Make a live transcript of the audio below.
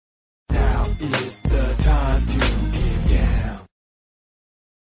It's the time to get down.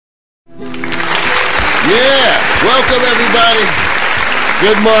 Yeah, welcome everybody.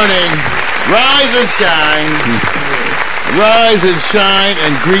 Good morning. Rise and shine. Rise and shine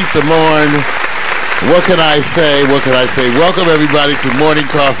and greet the morn. What can I say? What can I say? Welcome everybody to Morning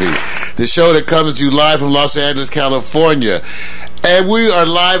Coffee, the show that comes to you live from Los Angeles, California. And we are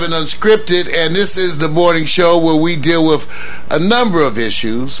live and unscripted, and this is the morning show where we deal with a number of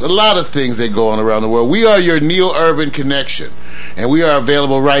issues, a lot of things that go on around the world. We are your neo-urban connection, and we are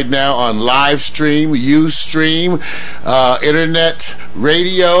available right now on live stream, Ustream, internet,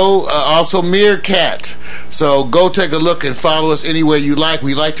 radio, also Meerkat. So go take a look and follow us any way you like.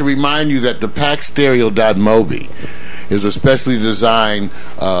 We like to remind you that the packstereo.mobi is a specially designed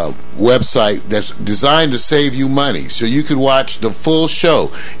website that's designed to save you money, so you can watch the full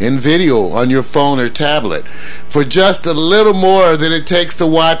show in video on your phone or tablet for just a little more than it takes to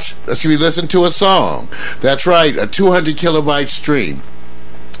listen to a song. That's right, a 200 kilobyte stream.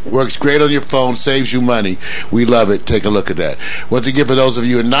 Works great on your phone, saves you money. We love it. Take a look at that. Once again, for those of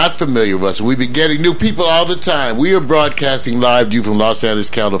you who are not familiar with us, we've been getting new people all the time. We are broadcasting live to you from Los Angeles,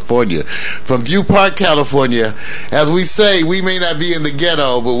 California. From View Park, California. As we say, we may not be in the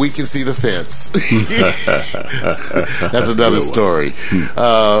ghetto, but we can see the fence. That's another story.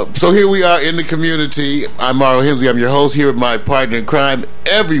 So here we are in the community. I'm Mario Hensley. I'm your host here with my partner in crime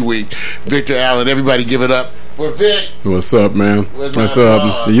every week, Victor Allen. Everybody give it up for Vic. What's up, man? What's up?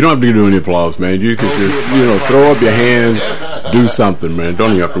 Applause? You don't have to do any applause, man. You can just, throw up your hands, do something, man.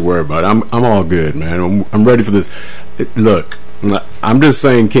 Don't even have to worry about it. I'm all good, man. I'm ready for this. Look, I'm just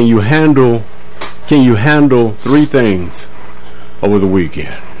saying, can you handle three things over the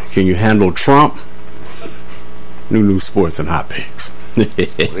weekend? Can you handle Trump, new sports, and hot picks? They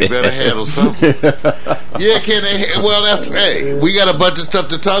better handle something. Yeah, can they? Well, we got a bunch of stuff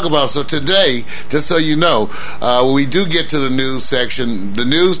to talk about. So today, just so you know, when we do get to the news section, the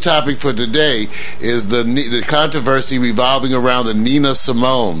news topic for today is the controversy revolving around the Nina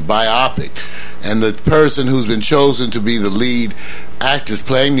Simone biopic, and the person who's been chosen to be the lead actress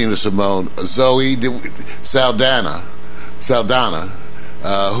playing Nina Simone, Zoe Saldana,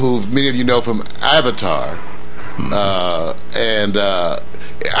 who many of you know from Avatar. I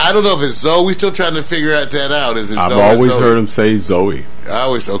don't know if it's Zoe. We're still trying to figure that out. Is it Zoe? I've always heard him say Zoe.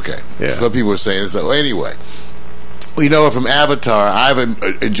 Okay. Yeah. Some people are saying so. Anyway, we know her from Avatar. I've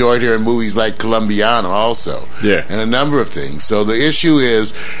enjoyed her in movies like Colombiana also. Yeah. And a number of things. So the issue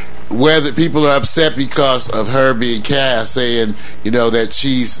is whether people are upset because of her being cast, saying, that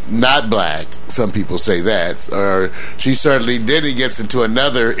she's not black. Some people say that. Or she certainly did. It gets into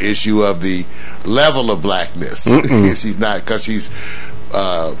another issue of the level of blackness. She's not, because she's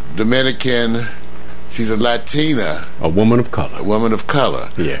Dominican. She's a Latina. A woman of color.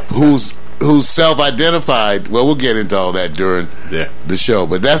 Yeah. Who's self-identified. Well, we'll get into all that during the show.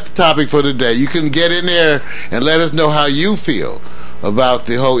 But that's the topic for today. You can get in there and let us know how you feel about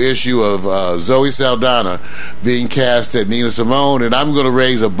the whole issue of Zoe Saldana being cast at Nina Simone, and I'm going to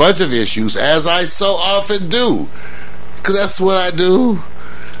raise a bunch of issues, as I so often do, because that's what I do.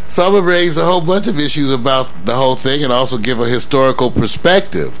 So I'm going to raise a whole bunch of issues about the whole thing, and also give a historical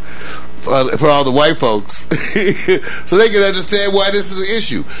perspective for all the white folks, so they can understand why this is an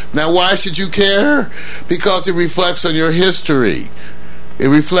issue. Now, why should you care? Because it reflects on your history. It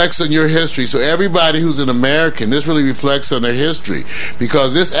reflects on your history. So everybody who's an American, this really reflects on their history,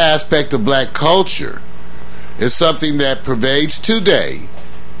 because this aspect of black culture is something that pervades today.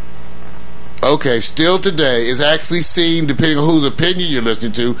 Still today is actually seen, depending on whose opinion you're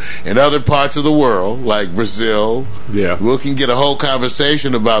listening to, in other parts of the world, like Brazil. Yeah. We can get a whole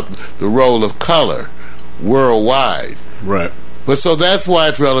conversation about the role of color worldwide. Right. But so that's why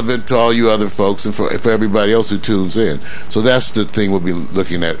it's relevant to all you other folks and for everybody else who tunes in. So that's the thing we'll be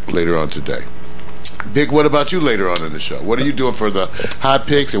looking at later on today. Dick, what about you later on in the show? What are you doing for the hot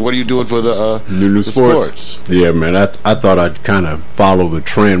picks, and what are you doing for the new sports? Yeah, man, I thought I'd kind of follow the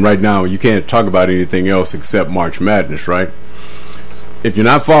trend. Right now, you can't talk about anything else except March Madness, right? If you're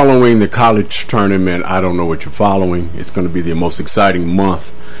not following the college tournament, I don't know what you're following. It's going to be the most exciting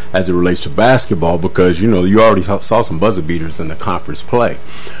month as it relates to basketball, because, you already saw some buzzer beaters in the conference play.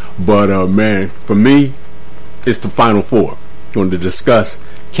 But, man, for me, it's the Final Four. I'm going to discuss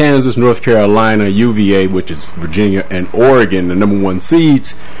Kansas, North Carolina, UVA, which is Virginia, and Oregon, the number one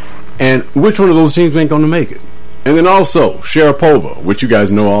seeds, and which one of those teams ain't going to make it. And then also, Sharapova, which you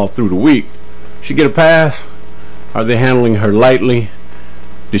guys know all through the week. She get a pass? Are they handling her lightly?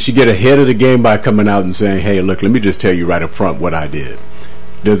 Did she get ahead of the game by coming out and saying, hey, look, let me just tell you right up front what I did?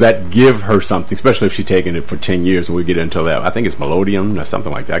 does that give her something, especially if she's taking it for 10 years, and we get into that. I think it's Melodium or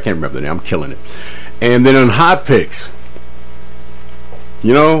something like that. I can't remember the name. I'm killing it. And then on Hot Picks,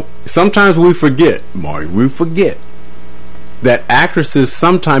 you know, sometimes we forget, Maury, that actresses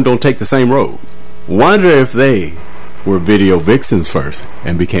sometimes don't take the same road. Wonder if they were video vixens first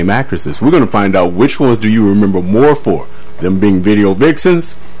and became actresses. We're going to find out which ones do you remember more for, them being video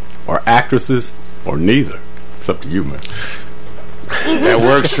vixens or actresses or neither. It's up to you, man. That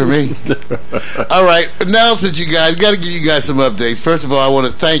works for me. All right, announcement, you guys. Got to give you guys some updates. First of all, I want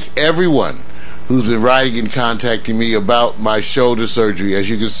to thank everyone who's been writing and contacting me about my shoulder surgery. As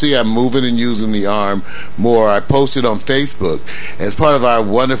you can see, I'm moving and using the arm more. I posted on Facebook as part of our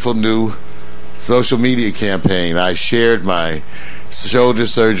wonderful new social media campaign. I shared my shoulder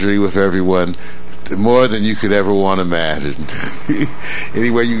surgery with everyone, more than you could ever want to imagine.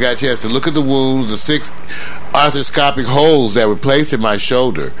 Anyway, you got a chance to look at the wounds, the 6 arthroscopic holes that were placed in my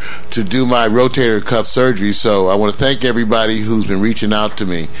shoulder to do my rotator cuff surgery. So I want to thank everybody who's been reaching out to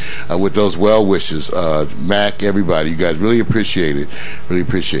me with those well wishes. Mac, everybody, you guys really appreciate it. Really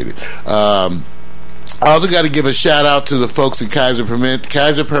appreciate it. I also got to give a shout out to the folks at Kaiser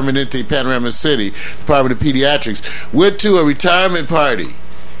Permanente, Panorama City, Department of Pediatrics. Went to a retirement party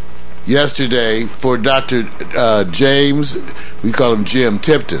yesterday for Dr. James, we call him Jim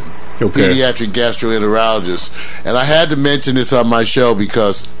Tipton, pediatric gastroenterologist. And I had to mention this on my show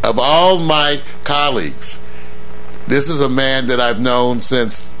because of all my colleagues, this is a man that I've known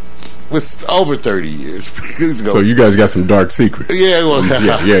since with over 30 years. So you guys got some dark secrets. Yeah, well,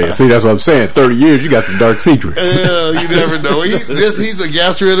 yeah. See, that's what I'm saying. 30 years, you got some dark secrets. You never know. He's a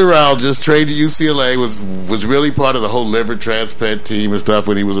gastroenterologist, trained at UCLA, was really part of the whole liver transplant team and stuff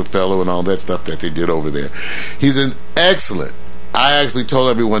when he was a fellow and all that stuff that they did over there. He's an excellent. I actually told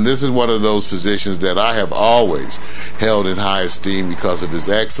everyone this is one of those physicians that I have always held in high esteem because of his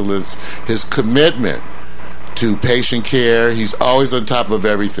excellence, his commitment to patient care. He's always on top of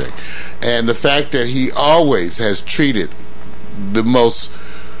everything. And the fact that he always has treated the most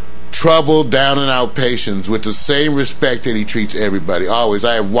troubled, down and out patients with the same respect that he treats everybody. Always.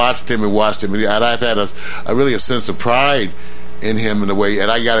 I have watched him, and I've had a sense of pride in him in a way, and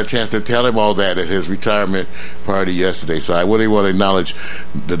I got a chance to tell him all that at his retirement party yesterday. So I really want to acknowledge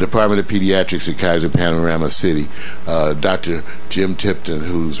the Department of Pediatrics at Kaiser Panorama City, Dr. Jim Tipton,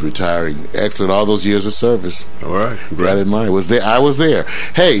 who's retiring. Excellent, all those years of service. All right, that in mind. I was there.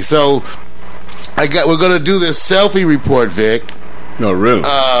 Hey, so we're going to do this selfie report, Vic. No, really?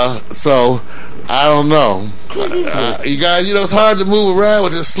 So I don't know. You guys, it's hard to move around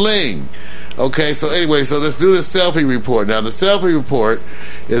with this sling. Okay, so anyway, so let's do the selfie report. Now, the selfie report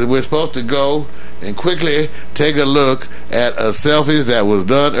is we're supposed to go and quickly take a look at a selfie that was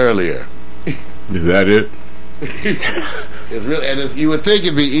done earlier. Is that it? It's really, and you would think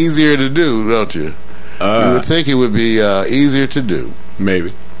it'd be easier to do, don't you? You would think it would be easier to do. Maybe.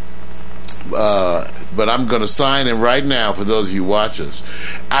 But I'm going to sign in right now for those of you who watch us.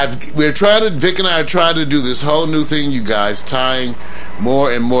 Vic and I are trying to do this whole new thing, you guys, tying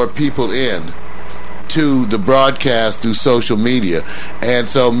more and more people in to the broadcast through social media. And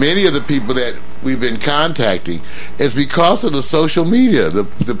so many of the people that we've been contacting is because of the social media,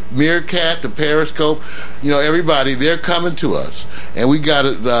 the Meerkat, the Periscope, everybody, they're coming to us. And we got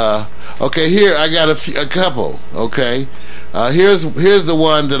it. Okay, here, I got a couple, okay? Here's the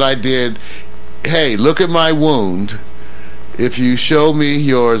one that I did. Hey, look at my wound. If you show me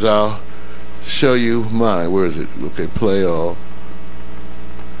yours, I'll show you mine. Where is it? Okay, play all.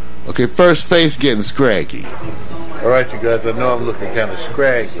 Okay, first face getting scraggy. All right, you guys, I know I'm looking kind of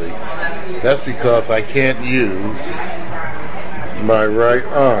scraggly. That's because I can't use my right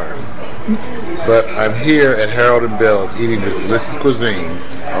arm. But I'm here at Harold and Bell's eating this delicious cuisine.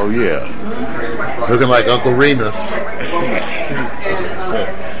 Oh, yeah. Looking like Uncle Remus.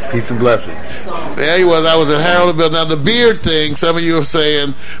 Peace and blessings. There he was. I was at Harold and Bell. Now, the beard thing, some of you are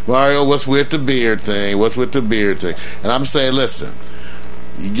saying, Mario, what's with the beard thing? What's with the beard thing? And I'm saying, listen,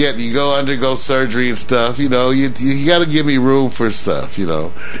 you go undergo surgery and stuff, you got to give me room for stuff, It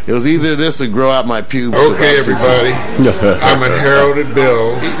was either this or grow out my pubes. Okay, everybody. I'm at Harold and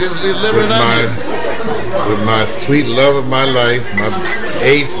Bell with my sweet love of my life, my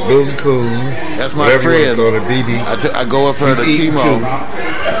ace boom coon. That's my friend. I go up for the chemo.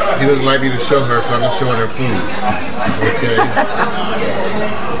 She doesn't like me to show her, so I'm just showing her food. Okay?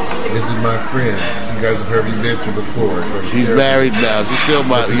 This is my friend. guys have heard me mention before. She's married now. She's still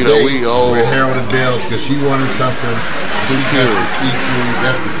my, we old. With Harold and Bells because she wanted something. Two kids. Seafood,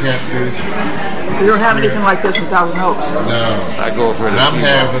 that's the catfish. You don't have anything like this in Thousand Oaks. No. I go for it. I'm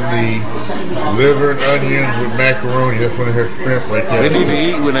having the liver and onions with macaroni. That's one of her shrimp right there. They need to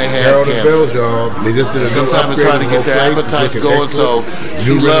eat when they have Harold and cancer. Bells, y'all. They just did a Sometimes it's hard to get their appetites going, so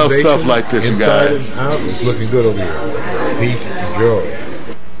she loves stuff like this, you guys. It's looking good over here. Peace and joy.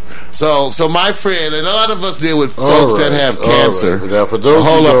 So my friend, and a lot of us deal with folks that have cancer. Right. Now, for those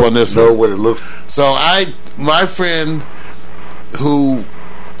hold who up don't on this know one. what it looks. So my friend who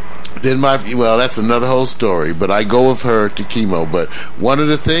did that's another whole story, but I go with her to chemo. But one of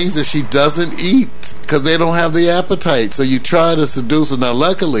the things that she doesn't eat because they don't have the appetite. So you try to seduce her. Now,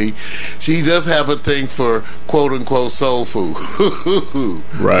 luckily, she does have a thing for quote-unquote soul food.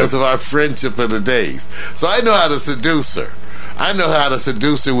 Right. Because of our friendship of the days. So I know how to seduce her. I know how to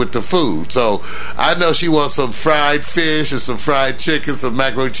seduce her with the food. So I know she wants some fried fish or some fried chicken, some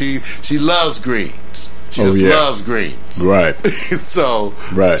macaroni and cheese. She loves greens. She just loves greens. Right. So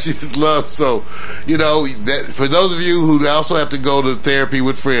right. She just loves, that, for those of you who also have to go to therapy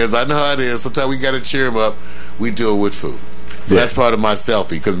with friends, I know how it is. Sometimes we got to cheer them up. We do it with food. So that's part of my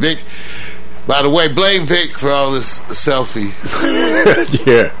selfie. Because Vic, by the way, blame Vic for all this selfie.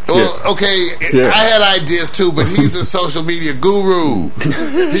 Yeah. Well, okay, I had ideas too, but he's a social media guru.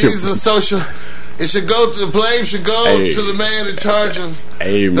 He's a social. It should go to the blame should go to the man in charge of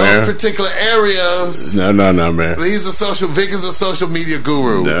those particular areas. No, man. Vic is a social media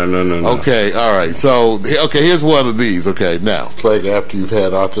guru. No. Okay, all right. So, here's one of these. Okay, now. It's like after you've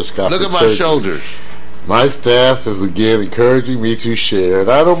had arthroscopic Look at my surgery. shoulders. My staff is again encouraging me to share,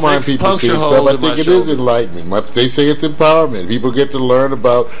 and I don't mind people seeing stuff. I think it is enlightening. They say it's empowerment. People get to learn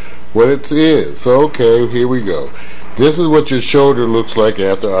about what it is. So, okay, here we go. This is what your shoulder looks like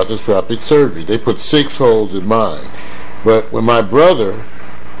after arthroscopic surgery. They put 6 holes in mine. But when my brother,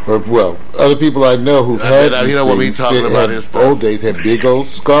 other people I know who've had these what we talking about his stuff. Old days had big old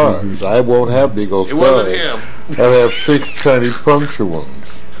scars. I won't have big old scars. It wasn't him. I have 6 tiny puncture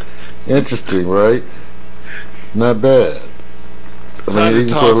wounds. Interesting, right? Not bad. It's hard to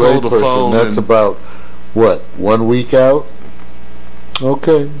talk, hold the phone. That's about, 1 week out?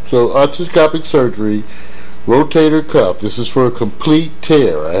 Okay, so arthroscopic surgery, rotator cuff. This is for a complete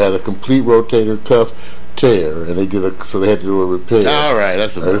tear. I had a complete rotator cuff tear, and they had to do a repair. All right, I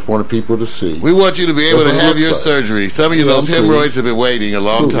just wanted people to see. We want you to be able to have your surgery. Some of you, those hemorrhoids have been waiting a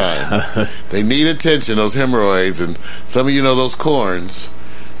long time. They need attention, those hemorrhoids, and some of you know those corns.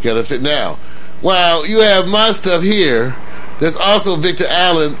 You got to sit now. While you have my stuff here, there's also Victor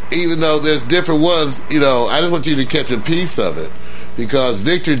Allen, even though there's different ones, I just want you to catch a piece of it. Because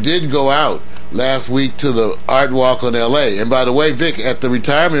Victor did go out last week to the art walk on L.A. And by the way, Vic, at the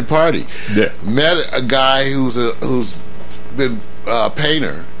retirement party, met a guy who's been a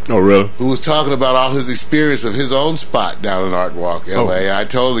painter. Oh, really? Who was talking about all his experience of his own spot down in Art Walk, L.A. I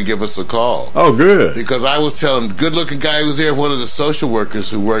told him to give us a call. Oh, good. Because I was telling him, good-looking guy who was there, one of the social workers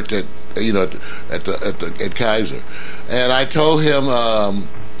who worked at Kaiser, and I told him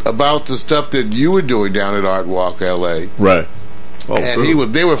about the stuff that you were doing down at Art Walk, L.A. Right. Oh,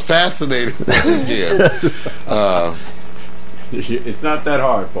 and they were fascinated with him. It's not that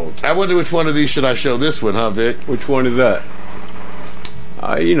hard, folks. I wonder which one of these should I show this one, huh, Vic? Which one is that?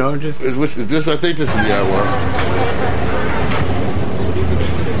 Just... Is this, I think this is the art walk.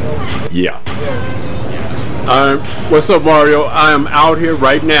 Yeah. What's up, Mario? I am out here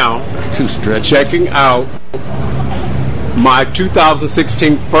right now. It's too stretchy. Checking out my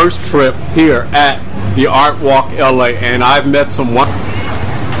 2016 first trip here at the Art Walk LA, and I've met someone.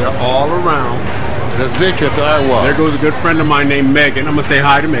 They're all around. That's Victor at the Art Walk. There goes a good friend of mine named Megan. I'm going to say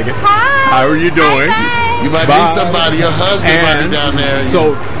hi to Megan. Hi. How are you doing? Hi. You might meet somebody. Your husband might be down there.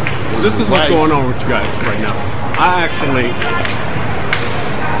 So this is what's going on with you guys right now. I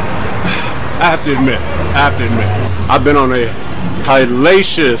have to admit, I've been on a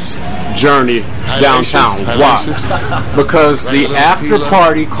hellacious journey downtown. Why? Because the after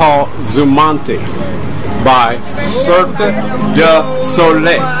party called Zumante by Cirque du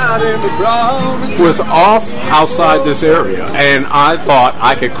Soleil was off outside this area, and I thought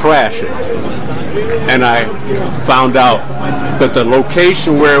I could crash it. And I found out that the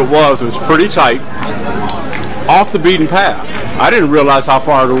location where it was pretty tight, off the beaten path. I didn't realize how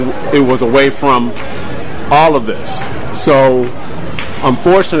far it was away from all of this. So,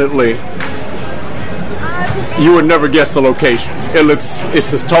 unfortunately, you would never guess the location.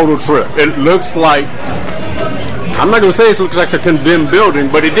 It's a total trip. It looks like, I'm not going to say it looks like a condemned building,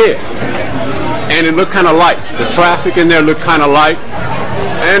 but it did. And it looked kind of light. The traffic in there looked kind of light.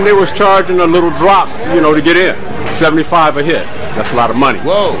 and they was charging a little drop, to get in. $75 a hit. That's a lot of money.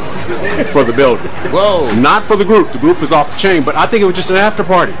 Whoa. For the building. Whoa. Not for the group. The group is off the chain, but I think it was just an after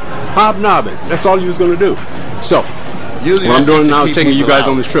party. Hobnobbing. That's all you was going to do. So, Usually what I'm doing now is keep taking you guys out.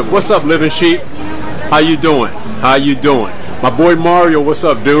 on this trip. What's up, Living Sheep? How you doing? How you doing? My boy Mario, what's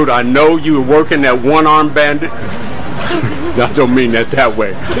up, dude? I know you were working that one-armed bandit. I don't mean that way.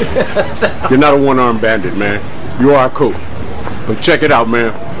 You're not a one-armed bandit, man. You are cool. But check it out,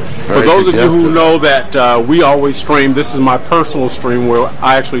 man. For those of you who know that we always stream, this is my personal stream where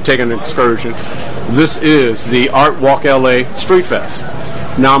I actually take an excursion. This is the Art Walk LA Street Fest.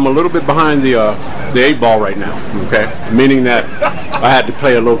 Now, I'm a little bit behind the 8 ball right now, okay? Meaning that I had to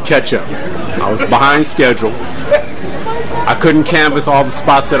play a little catch-up. I was behind schedule. I couldn't canvas all the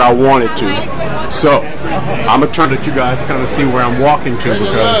spots that I wanted to. So, I'm going to turn to you guys to kind of see where I'm walking to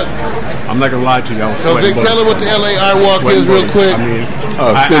because I'm not going to lie to you. So, Vic, tell them what the LA Art Walk is real quick.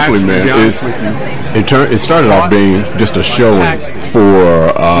 Simply, man, it started off being just a showing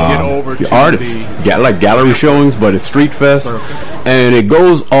for the artists, like gallery showings, but it's Street Fest, and it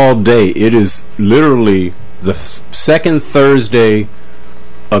goes all day. It is literally the second Thursday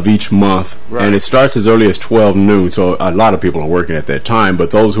of each month, and it starts as early as 12 noon, so a lot of people are working at that time,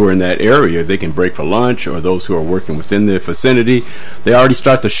 but those who are in that area, they can break for lunch, or those who are working within the vicinity, they already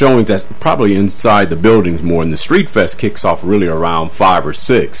start the showings that's probably inside the buildings more, and the Street Fest kicks off really around 5 or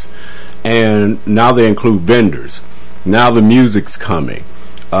 6, and now they include vendors. Now the music's coming.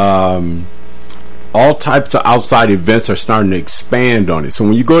 All types of outside events are starting to expand on it. So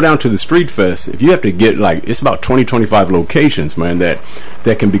when you go down to the Street Fest, if you have to get it's about 20-25 locations, man, that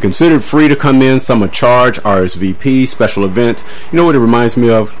can be considered free to come in. Some are charge, RSVP, special events. You know what it reminds me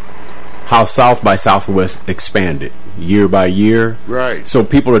of? How South by Southwest expanded year by year. Right. So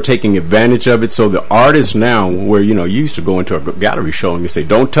people are taking advantage of it. So the artists now, where you used to go into a gallery show and you say,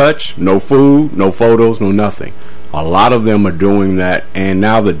 don't touch, no food, no photos, no nothing. A lot of them are doing that, and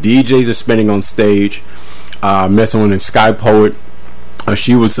now the DJs are spinning on stage. Met someone named Sky Poet.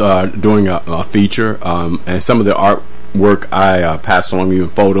 She was doing a feature, and some of the artwork I passed along you in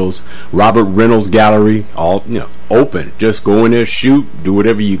photos. Robert Reynolds Gallery, all open. Just go in there, shoot, do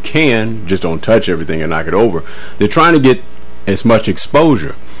whatever you can. Just don't touch everything and knock it over. They're trying to get as much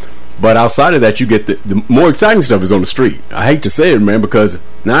exposure. But outside of that, you get the more exciting stuff is on the street. I hate to say it, man, because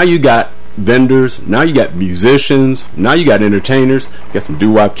now you got vendors, now you got musicians, now you got entertainers, you got some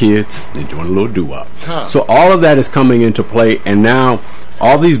doo-wop kids, they're doing a little doo-wop. So all of that is coming into play, and now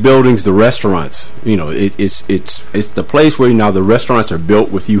all these buildings, the restaurants, it's the place where now the restaurants are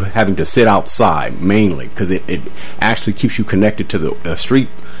built with you having to sit outside mainly because it actually keeps you connected to the street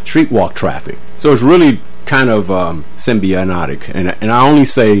walk traffic. So it's really kind of symbiotic, and I only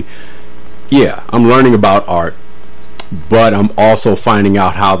say, yeah, I'm learning about art, but I'm also finding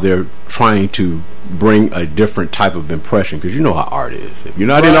out how they're trying to bring a different type of impression, because you know how art is. If you're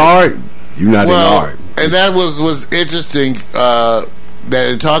not in art, you're not in art. And that was interesting, that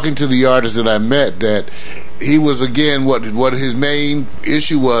in talking to the artist that I met, that he was, again, what his main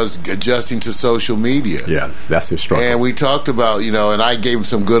issue was adjusting to social media. Yeah, that's his struggle. And we talked about, and I gave him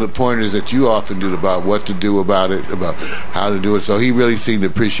some good pointers that you often do about what to do about it, about how to do it. So he really seemed to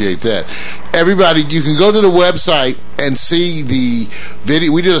appreciate that. Everybody, you can go to the website and see the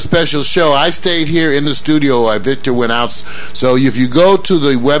video. We did a special show. I stayed here in the studio while Victor went out. So if you go to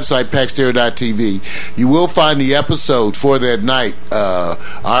the website, paxterra.tv, you will find the episode for that night,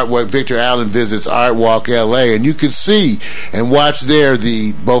 Victor Allen Visits Art Walk LA. And you can see and watch there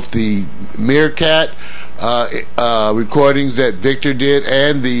both the Meerkat recordings that Victor did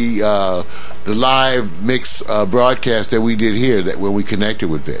and the live mix broadcast that we did here when we connected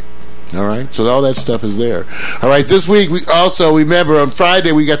with Vic. All right, so all that stuff is there. All right, this week we also, remember, on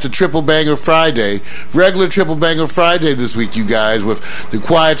Friday we got the Triple Banger Friday, regular Triple Banger Friday this week, you guys, with the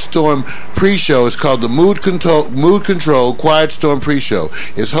Quiet Storm pre-show. It's called the Mood Control Quiet Storm pre-show.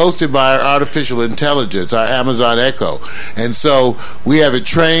 It's hosted by our artificial intelligence, our Amazon Echo, and so we have it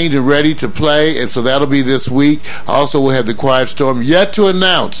trained and ready to play, and so that'll be this week. Also, we'll have the Quiet Storm, yet to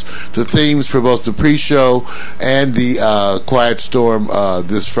announce the themes for both the pre-show and the Quiet Storm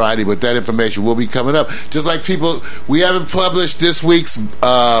this Friday, but that information will be coming up. Just like we haven't published this week's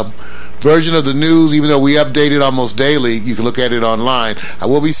version of the news, even though we update it almost daily. You can look at it online. I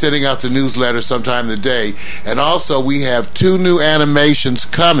will be sending out the newsletter sometime today. And also, we have 2 new animations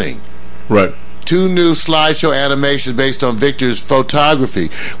coming. Right. 2 new slideshow animations based on Victor's photography.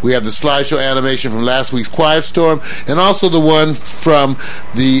 We have the slideshow animation from last week's Quiet Storm, and also the one from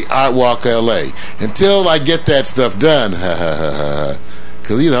the Art Walk LA. Until I get that stuff done, because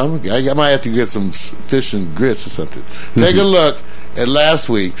because I might have to get some fish and grits or something. Take a look at last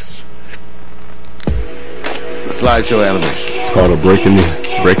week's slideshow animation. It's called a breaking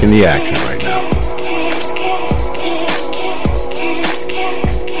the action right now.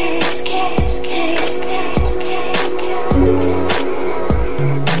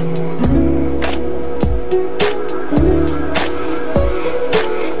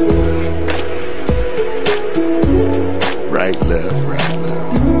 Right, left.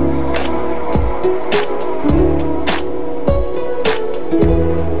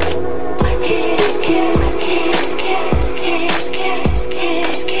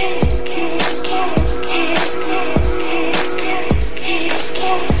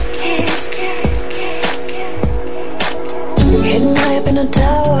 Hidden high up in a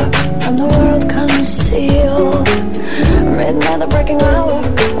tower, from the world concealed. Written at the breaking hour,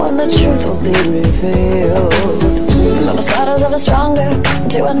 when the truth will be revealed. From the shadows of a stronger,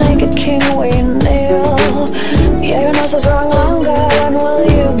 to a naked king we kneel. Yeah, your nose is growing longer, when will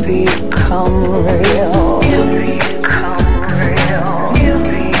you become real? You become real. You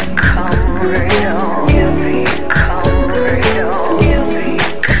become real. You become real. You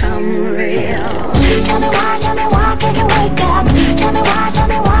become real. Tell me why can you wake up? Tell me why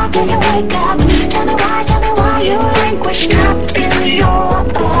can you wake up? Tell me why you relinquish trapped in your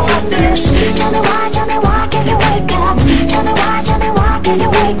abyss. Tell me why can you wake up? Tell me why can you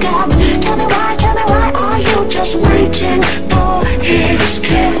wake up? Tell me why are you just waiting for his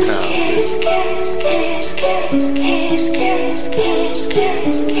kiss? His kiss, his kiss, his kiss, his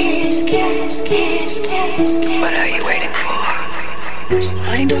kiss, his kiss, his kiss. What are you waiting for?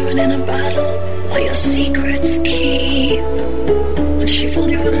 Lying dormant in a bottle, all your secrets keep. When she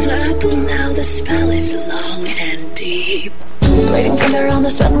filled you with an apple, now the spell is long and deep. Waiting finger on the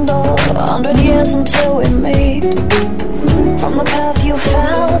spindle, 100 years until we meet. From the path you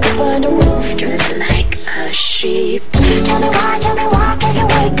fell to find a wolf dressed like a sheep. Tell me why can you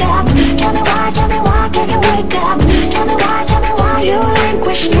wake up? Tell me why can you wake up? Tell me why you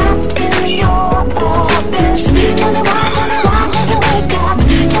relinquish trapped in your abyss. Tell me why can you wake up?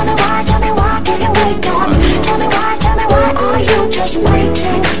 Tell me why can you wake up? Tell me why are you just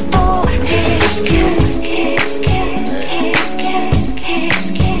waiting for his kiss? His kiss, his kiss, his kiss,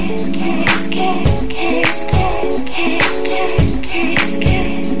 his kiss, his kiss, his kiss, his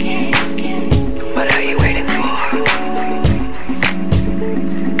kiss, his kiss. What are you waiting for?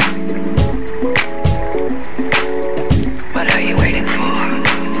 What are you waiting for?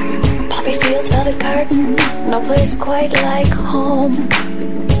 Poppy fields, velvet curtain, no place quite like home.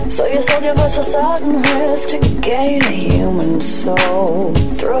 So you sold your voice for certain risk to gain a human soul.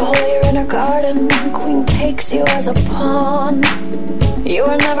 Through a hole you're in her garden, queen takes you as a pawn. You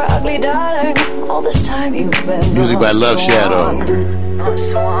were never ugly, darling. All this time you've been music by Love Shadow. A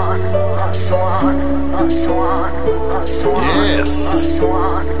swan, a swan, a swan, a swan. Yes. A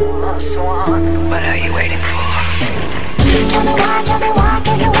swan, a swan. What are you waiting for? Tell me why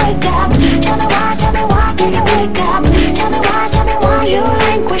can you wake up? Tell me why can you wake up? Tell me why you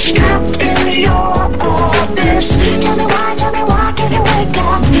relinquish trapped in your abyss. Tell me why can you wake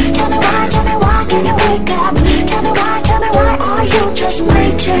up? Tell me why can you wake up? Tell me why are you just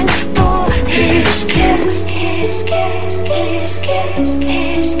waiting for his kiss? His kiss, his kiss,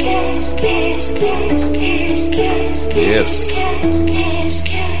 his kiss, his kiss, his kiss, Yes.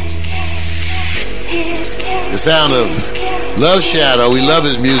 his kiss. The sound of Love Shadow. We love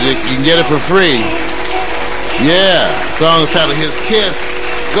his music. You can get it for free. Yeah. Song is titled His Kiss.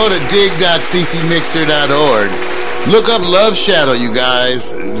 Go to dig.ccmixter.org. Look up Love Shadow, you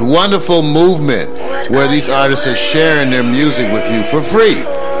guys. It's a wonderful movement where these artists are sharing their music with you for free.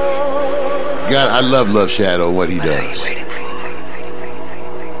 God, I love Love Shadow and what he does.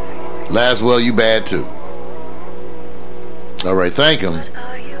 Laswell, you bad too. All right, thank him.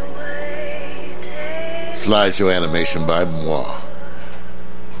 Slideshow animation by moi.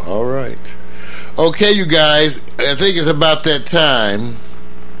 All right. Okay, you guys. I think it's about that time.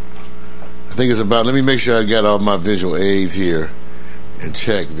 Let me make sure I got all my visual aids here in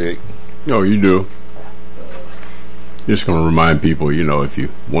check, Vic. Oh, you do. Just going to remind people, if you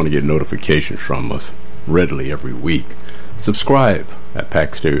want to get notifications from us readily every week, subscribe at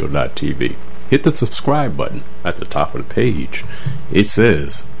packstereo.tv. Hit the subscribe button at the top of the page. It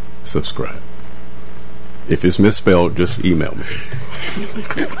says subscribe. If it's misspelled, just email me.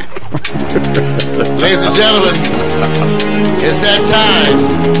 Ladies and gentlemen, it's that time.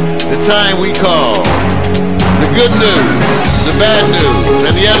 The time we call the good news, the bad news,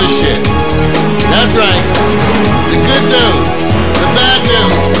 and the other shit. That's right. The good news, the bad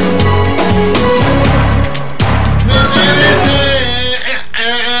news.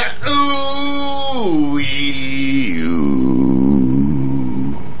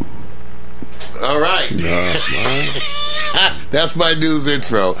 That's my news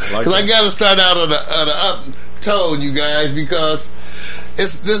intro. Because I got to start out on an up tone, you guys, because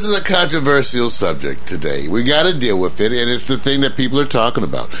this is a controversial subject today. We got to deal with it, and it's the thing that people are talking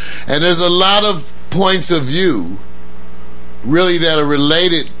about. And there's a lot of points of view, really, that are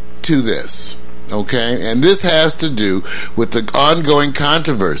related to this. Okay, and this has to do with the ongoing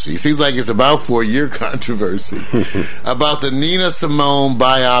controversy. Seems like it's about 4-year controversy about the Nina Simone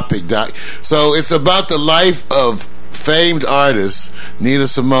biopic. So it's about the life of famed artist Nina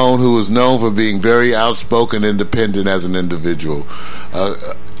Simone, who was known for being very outspoken, independent as an individual.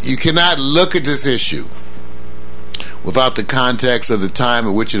 You cannot look at this issue without the context of the time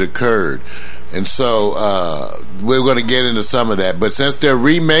in which it occurred. And so we're going to get into some of that. But since they're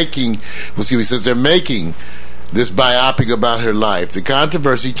making this biopic about her life, the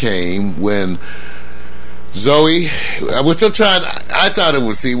controversy came when Zoe, we're still trying, I thought it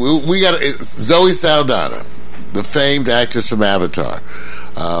was, Zoe Saldana, the famed actress from Avatar,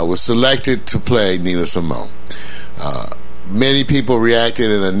 was selected to play Nina Simone. Many people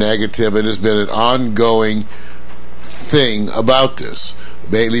reacted in a negative, and there's been an ongoing thing about this.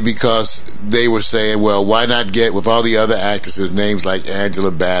 Mainly because they were saying, well, why not get, with all the other actresses, names like Angela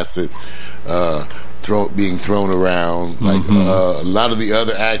Bassett being thrown around, like a lot of the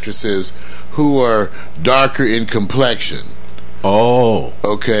other actresses who are darker in complexion. Oh.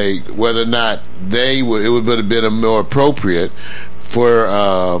 Okay, whether or not it would have been more appropriate for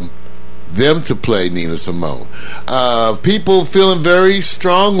them to play Nina Simone. People feeling very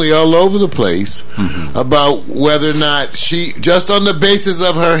strongly all over the place about whether or not she, just on the basis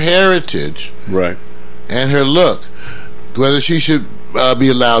of her heritage, right, and her look, whether she should be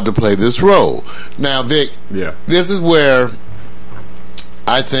allowed to play this role. Now, Vic, this is where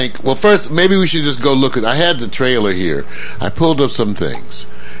I think, well, first, maybe we should just go look at, I had the trailer here. I pulled up some things,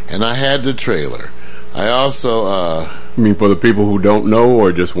 and I had the trailer. I also... I mean, for the people who don't know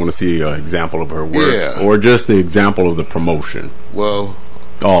or just want to see an example of her work, or just the example of the promotion. Well,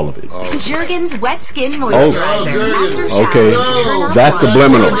 all of it. Jergens Wet Skin Moisturizer. Okay, that's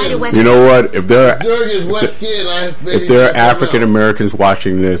subliminal. You know what? If there are African Americans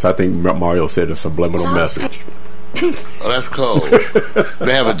watching this, I think Mario said a subliminal message. Oh, that's cold.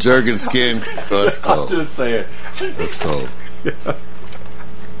 They have a Jergens skin. Oh, that's cold. I'm just saying. That's cold.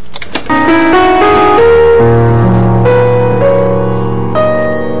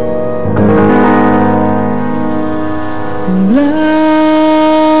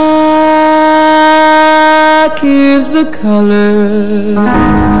 Black is the color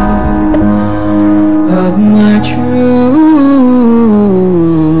of my true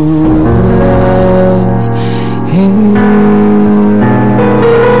love's hair.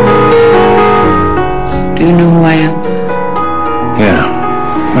 Do you know who I am? Yeah,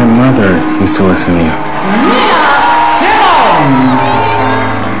 my mother used to listen to you.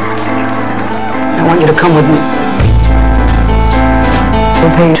 I want you to come with me.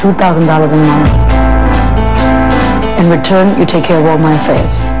 We'll pay you $2,000 a month. In return, you take care of all my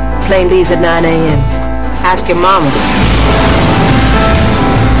affairs. Plane leaves at 9 a.m. Ask your mama.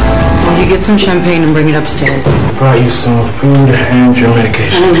 Will you get some champagne and bring it upstairs? I brought you some food and your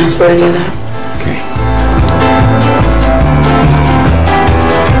medication. I didn't ask for any of that. Okay.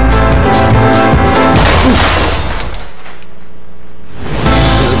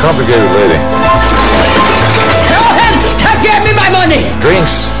 She's a complicated lady. Tell him to give me my money!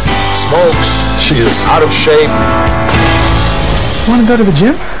 Drinks, smokes, she's out of shape. Want to go to the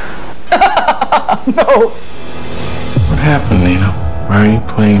gym? No. What happened, Nina? Why are you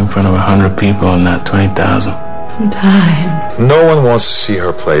playing in front of 100 people and not 20,000? I'm tired. No one wants to see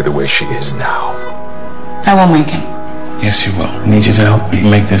her play the way she is now. I won't make it. Yes, you will. I need you to help me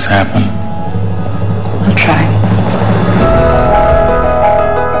make this happen. I'll try.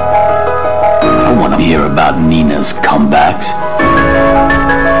 I want to hear about Nina's comebacks.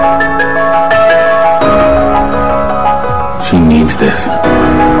 She needs this. I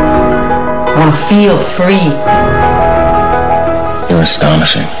want to feel free. You're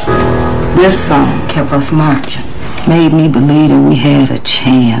astonishing. This song kept us marching. Made me believe that we had a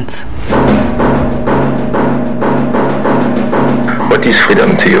chance. What is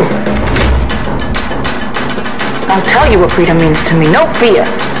freedom to you? I'll tell you what freedom means to me. No fear.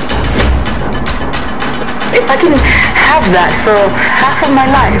 If I can have that for half of my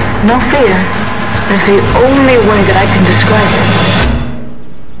life, no fear, it's the only way that I can describe it.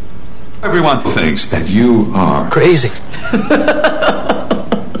 Everyone thinks that you are crazy.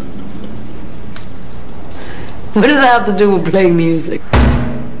 What does that have to do with playing music?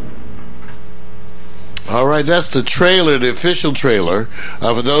 All right, that's the trailer, the official trailer.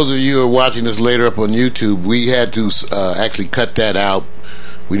 For those of you who are watching this later up on YouTube, we had to actually cut that out.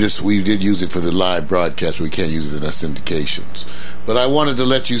 We did use it for the live broadcast. But we can't use it in our syndications. But I wanted to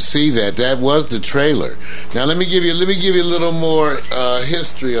let you see that was the trailer. Now let me give you a little more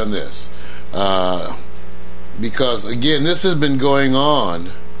history on this, because again, this has been going on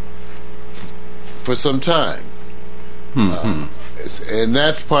for some time, and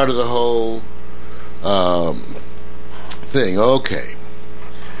that's part of the whole thing. Okay,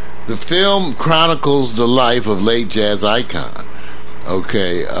 the film chronicles the life of late jazz icon.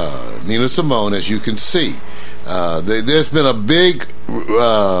 Okay, Nina Simone, as you can see. There's been a big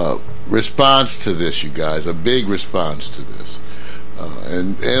response to this, you guys. A big response to this,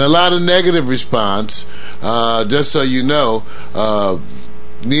 and a lot of negative response. Just so you know,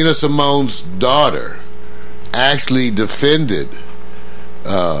 Nina Simone's daughter actually defended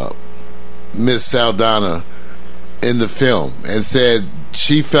Miss Saldana in the film and said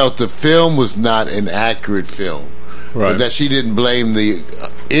she felt the film was not an accurate film, right? But that she didn't blame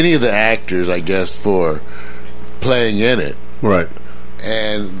any of the actors, I guess, for playing in it, right?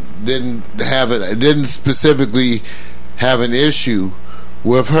 And didn't specifically have an issue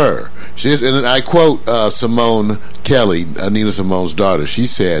with her. And I quote Simone Kelly, Nina Simone's daughter. She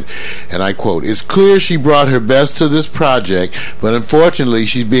said, and I quote, "It's clear she brought her best to this project, but unfortunately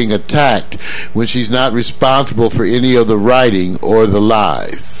she's being attacked when she's not responsible for any of the writing or the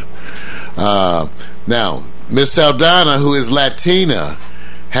lies." Now, Miss Saldana, who is Latina,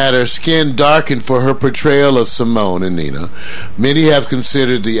 had her skin darkened for her portrayal of Simone and Nina. Many have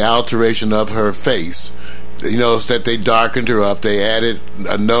considered the alteration of her face. You notice that they darkened her up. They added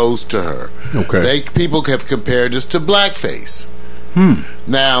a nose to her. Okay. People have compared this to blackface.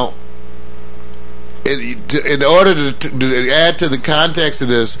 Now, in order to add to the context of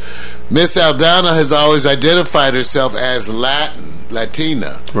this, Miss Saldana has always identified herself as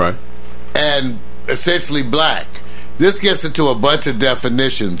Latina, right, and essentially black. This gets into a bunch of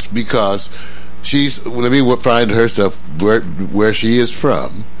definitions because let me find her stuff where she is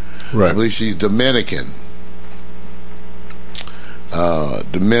from. Right. I believe she's Dominican.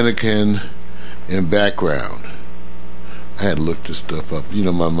 Dominican in background. I had to look this stuff up. You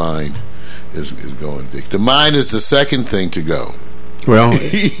know, my mind is going big. The mind is the second thing to go. Well,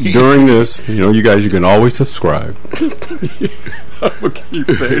 during this, you guys, you can always subscribe. I will keep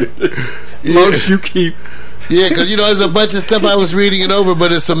saying it. Most you keep. Yeah, because there's a bunch of stuff I was reading it over,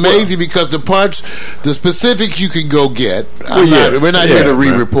 but it's amazing because the specifics you can go get. We're not here to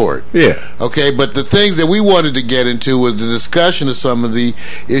re-report. Yeah. Okay, but the things that we wanted to get into was the discussion of some of the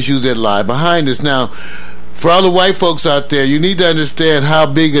issues that lie behind this. Now, for all the white folks out there, you need to understand how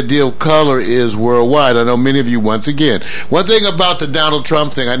big a deal color is worldwide. I know many of you, once again. One thing about the Donald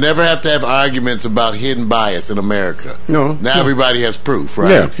Trump thing, I never have to have arguments about hidden bias in America. Now everybody has proof,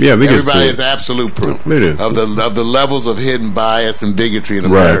 right? Yeah, everybody has absolute proof of the levels of hidden bias and bigotry in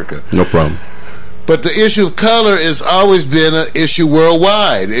America. Right. No problem. But the issue of color has always been an issue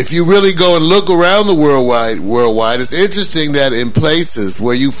worldwide. If you really go and look around the worldwide, it's interesting that in places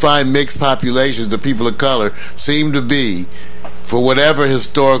where you find mixed populations, the people of color seem to be, for whatever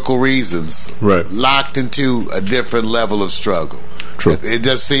historical reasons, locked into a different level of struggle. True. It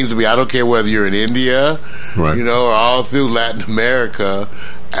just seems to be, I don't care whether you're in India, or all through Latin America,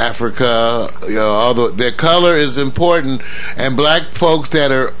 Africa, their color is important, and black folks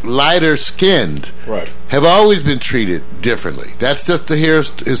that are lighter skinned have always been treated differently. That's just the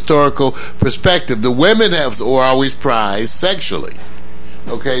historical perspective. The women are always prized sexually.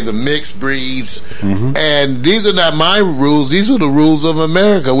 Okay, the mixed breeds, and these are not my rules. These are the rules of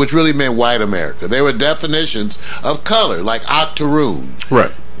America, which really meant white America. There were definitions of color, like octoroon.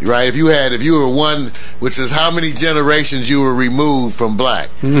 Right, if you were one, which is how many generations you were removed from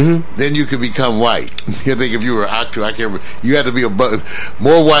black, then you could become white. I think if you were octoroon, I can't remember, you had to be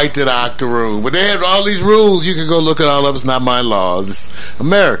more white than octoroon. But they had all these rules. You can go look at all of it. It's not my laws. It's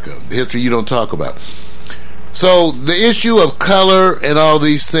America, the history you don't talk about. So the issue of color and all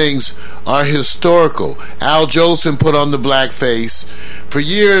these things are historical. Al Jolson put on the blackface. For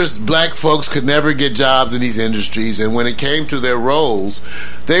years, black folks could never get jobs in these industries, and when it came to their roles,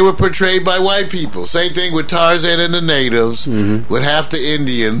 they were portrayed by white people. Same thing with Tarzan and the Natives, with half the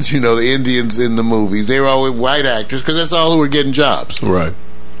Indians, the Indians in the movies. They were always white actors because that's all who were getting jobs. Right.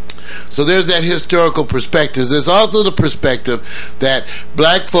 So there's that historical perspective. There's also the perspective that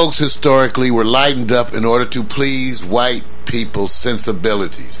black folks historically were lightened up in order to please white people's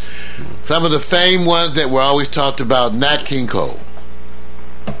sensibilities. Some of the famed ones that were always talked about, Nat King Cole,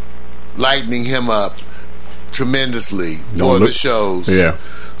 lightening him up tremendously for the shows. Yeah.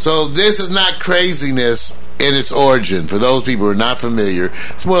 So this is not craziness in its origin. For those people who are not familiar,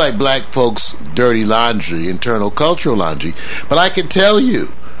 it's more like black folks' dirty laundry, internal cultural laundry. But I can tell you,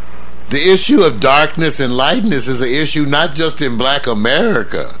 the issue of darkness and lightness is an issue not just in black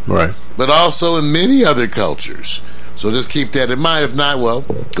America, right, but also in many other cultures. So just keep that in mind. If not, well,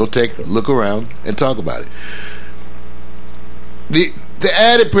 go look around and talk about it. The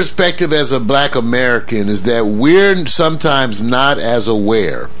added perspective as a black American is that we're sometimes not as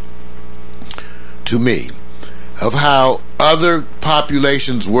aware, to me, of how other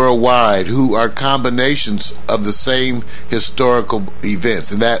populations worldwide who are combinations of the same historical events,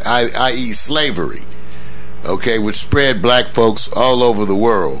 and that i.e. slavery, okay, which spread black folks all over the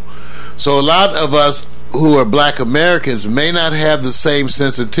world. So a lot of us who are black Americans may not have the same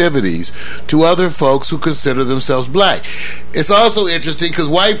sensitivities to other folks who consider themselves black. It's also interesting because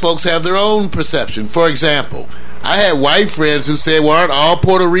white folks have their own perception. For example, I had white friends who said, well, aren't all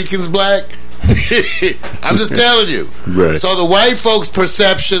Puerto Ricans black? I'm just telling you. Right. So the white folks'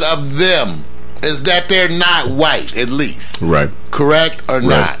 perception of them is that they're not white, at least. Right. Correct or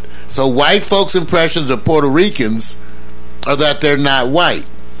not? So white folks' impressions of Puerto Ricans are that they're not white.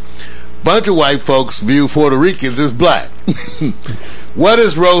 Bunch of white folks view Puerto Ricans as black. What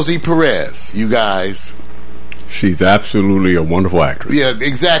is Rosie Perez, you guys? She's absolutely a wonderful actress. Yeah,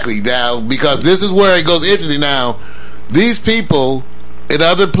 exactly. Now, because this is where it goes interesting. Now, these people in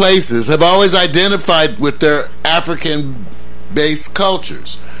other places have always identified with their African-based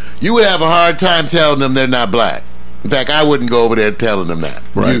cultures. You would have a hard time telling them they're not black. In fact, I wouldn't go over there telling them that.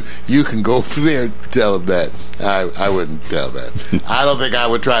 Right. You can go over there and tell them that. I wouldn't tell that. I don't think I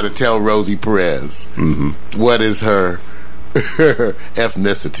would try to tell Rosie Perez what is her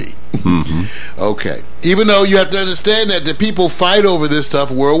ethnicity. Okay. Even though you have to understand that the people fight over this stuff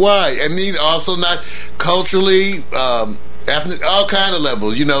worldwide. And these also not culturally, ethnic, all kind of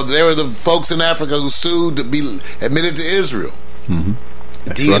levels. You know, there were the folks in Africa who sued to be admitted to Israel.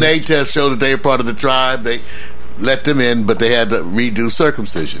 DNA tests showed that they were part of the tribe. They let them in, but they had to redo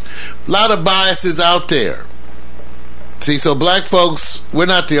circumcision. A lot of biases out there. See, so black folks, we're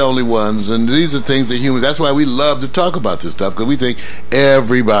not the only ones, and these are things that humans, that's why we love to talk about this stuff, because we think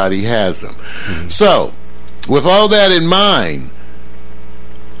everybody has them. So, with all that in mind,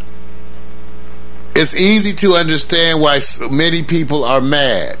 it's easy to understand why so many people are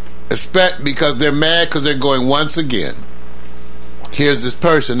mad, because they're mad because they're going, once again, here's this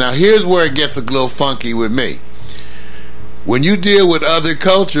person. Now, here's where it gets a little funky with me. When you deal with other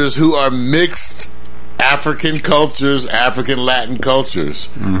cultures who are mixed African cultures, African Latin cultures,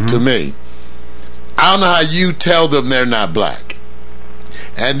 to me, I don't know how you tell them they're not black.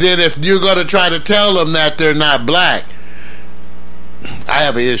 And then if you're going to try to tell them that they're not black, I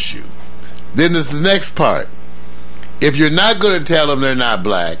have an issue. Then there's the next part. If you're not going to tell them they're not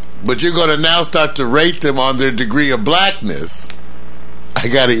black, but you're going to now start to rate them on their degree of blackness, I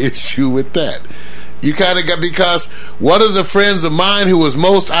got an issue with that. You kind of got, because one of the friends of mine who was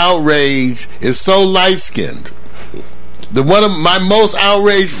most outraged is so light-skinned. One of my most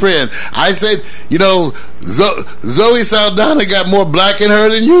outraged friend, I said, you know, Zoe Saldana got more black in her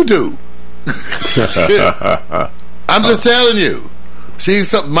than you do. I'm just telling you.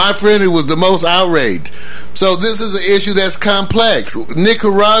 She's my friend who was the most outraged. So this is an issue that's complex.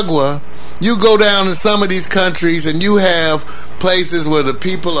 Nicaragua, you go down in some of these countries and you have places where the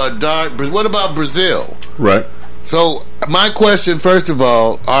people are dark. What about Brazil? Right. So my question, first of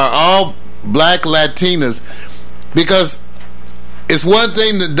all, are all black Latinas, because it's one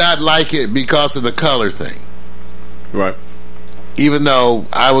thing to not like it because of the color thing. Right. Even though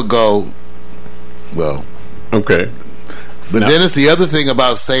I would go, well, okay. But then it's the other thing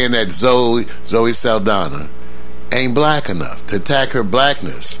about saying that Zoe Saldana ain't black enough to attack her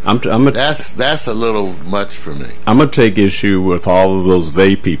blackness. That's a little much for me. I'm gonna take issue with all of those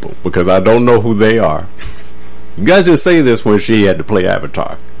they people because I don't know who they are. You guys didn't say this when she had to play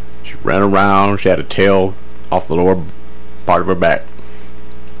Avatar. She ran around. She had a tail off the lower part of her back,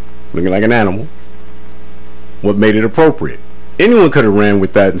 looking like an animal. What made it appropriate? Anyone could have ran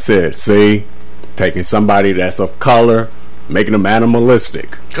with that and said, "See, taking somebody that's of color." Making them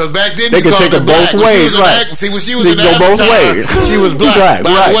animalistic. Because back then they could take it both ways, right? See, when she was in Avatar, both ways. She was black.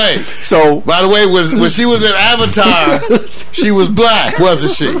 By the way, so by the way, when she was in Avatar, she was black,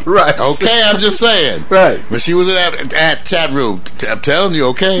 wasn't she? Right. Okay, I'm just saying. Right. When she was in at chat room, I'm telling you,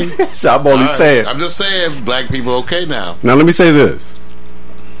 okay. So I'm only saying. I'm just saying, black people okay now. Now let me say this.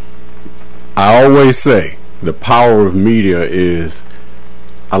 I always say the power of media is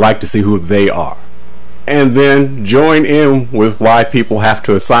I like to see who they are. And then join in with why people have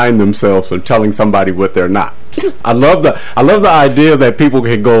to assign themselves and telling somebody what they're not. I love the idea that people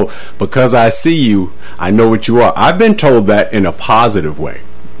can go, because I see you, I know what you are. I've been told that in a positive way.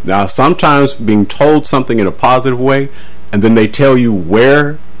 Now, sometimes being told something in a positive way, and then they tell you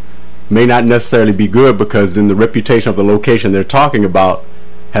where, may not necessarily be good, because then the reputation of the location they're talking about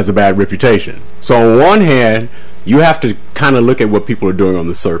has a bad reputation. So on one hand, you have to kind of look at what people are doing on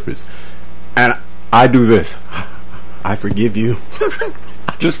the surface. And I do this. I forgive you.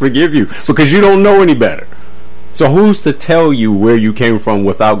 I just forgive you because you don't know any better. So who's to tell you where you came from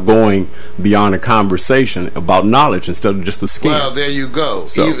without going beyond a conversation about knowledge instead of just a scheme? Well, there you go.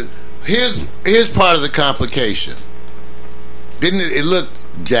 So, here's part of the complication. Didn't it look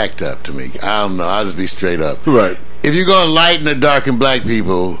jacked up to me? I don't know. I'll just be straight up. Right. If you're going to lighten or darken black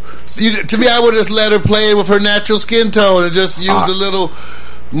people, to me, I would just let her play with her natural skin tone and just use a little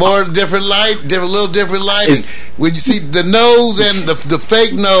more different lighting. When you see the nose and the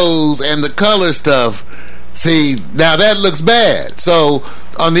fake nose and the color stuff, see, now that looks bad. So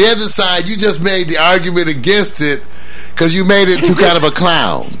on the other side, you just made the argument against it because you made it to kind of a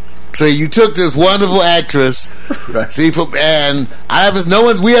clown. So you took this wonderful actress, right. and no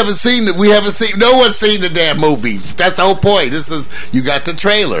one's seen the damn movie. That's the whole point. You got the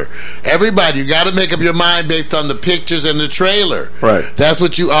trailer. Everybody, you got to make up your mind based on the pictures and the trailer. Right. That's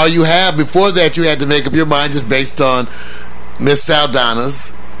what all you have. Before that, you had to make up your mind just based on Miss Saldana's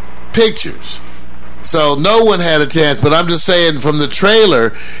pictures. So no one had a chance. But I'm just saying, from the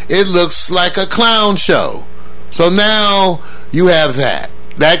trailer, it looks like a clown show. So now you have that.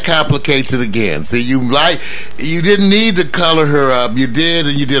 That complicates it again. See, you didn't need to color her up. You did,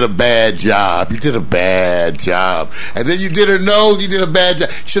 and you did a bad job. And then you did her nose. You did a bad job.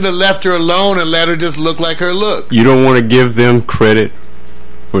 You should have left her alone and let her just look like her look. You don't want to give them credit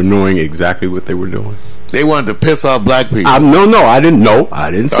for knowing exactly what they were doing. They wanted to piss off black people. No, I didn't know.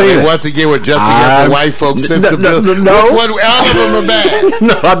 I didn't say that. Once again, we're justifying for white folks' sensibility. No. All of them are bad.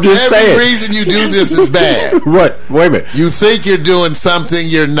 No, I'm just saying. Every reason you do this is bad. What? Wait a minute. You think you're doing something,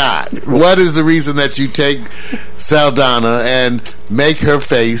 you're not. What is the reason that you take Saldana and make her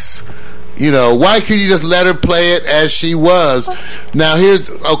face? Why could you just let her play it as she was? Now,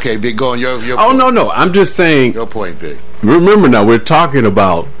 Vic, go on. Your point. No. I'm just saying. Your point, Vic. Remember now, we're talking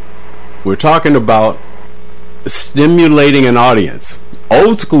about stimulating an audience.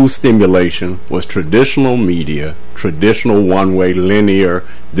 Old school stimulation was traditional media, traditional one-way, linear.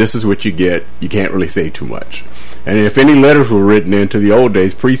 This is what you get. You can't really say too much. And if any letters were written into the old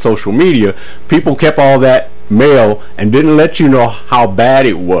days, pre-social media, people kept all that mail and didn't let you know how bad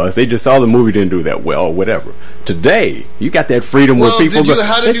it was. They just saw the movie didn't do that well or whatever. Today, you got that freedom where people...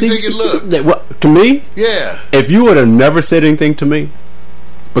 How did you think it looked? To me? Yeah. If you would have never said anything to me,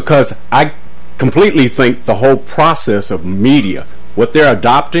 because I completely think the whole process of media, what they're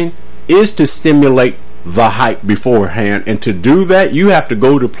adopting is to stimulate the hype beforehand, and to do that you have to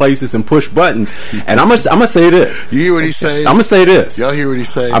go to places and push buttons. And I'm gonna say this. You hear what he's saying? I'm gonna say this. Y'all hear what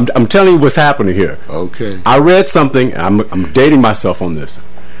he's saying? I'm telling you what's happening here. Okay. I read something. I'm dating myself on this.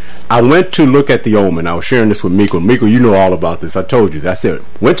 I went to look at The Omen. I was sharing this with Miko. Miko, you know all about this. I told you. That's it.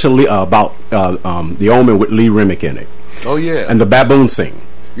 Went to about The Omen with Lee Remick in it. Oh yeah. And the baboon scene.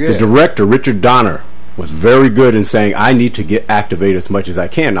 Yeah. The director, Richard Donner, was very good in saying, I need to get activated as much as I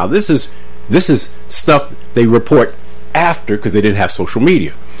can. Now, this is stuff they report after, because they didn't have social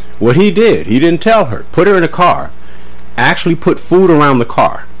media. What he didn't tell her. Put her in a car. Actually put food around the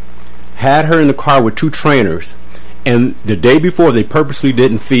car. Had her in the car with 2 trainers. And the day before, they purposely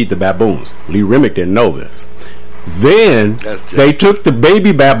didn't feed the baboons. Lee Remick didn't know this. Then they took the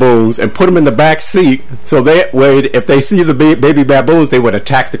baby baboons and put them in the back seat, so if they see the baby baboons, they would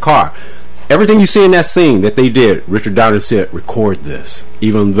attack the car. Everything you see in that scene that they did, Richard Donner said, record this,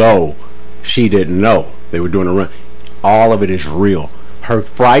 even though she didn't know they were doing a run. All of it is real. Her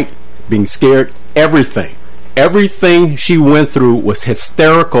fright, being scared, everything she went through was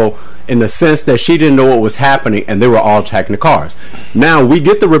hysterical, in the sense that she didn't know what was happening, and they were all attacking the cars. Now, we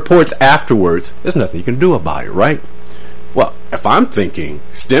get the reports afterwards. There's nothing you can do about it, right? Well, if I'm thinking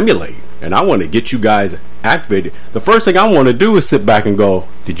stimulate, and I want to get you guys activated, the first thing I want to do is sit back and go,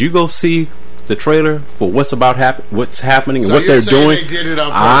 did you go see the trailer for what's happening and what they're doing? They did it on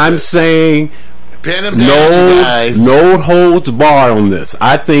purpose. I'm saying no holds bar on this.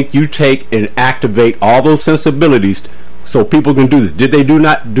 I think you take and activate all those sensibilities so people can do this. Did they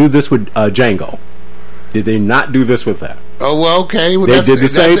not do this with Django? Did they not do this with that? Oh, well, okay. Well, they did the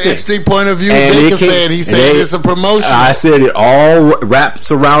same thing. That's an interesting point of view. Baker said he said it's a promotion. I said it all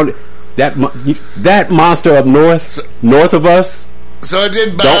wraps around that monster up north of us. So it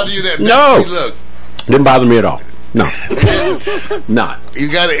didn't bother you that? No, look, didn't bother me at all. No. Not.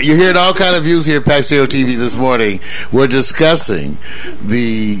 You're hearing all kind of views here at Pax Radio TV this morning. We're discussing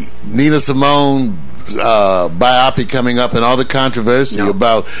the Nina Simone biopic coming up and all the controversy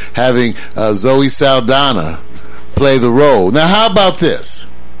about having Zoe Saldana play the role. Now, how about this?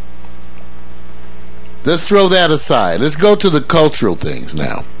 Let's throw that aside. Let's go to the cultural things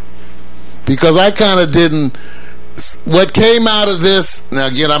now. Because I kind of didn't... What came out of this... Now,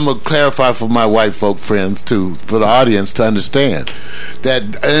 again, I'm going to clarify for my white folk friends, too, for the audience to understand,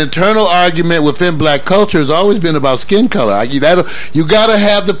 that an internal argument within black culture has always been about skin color. You got to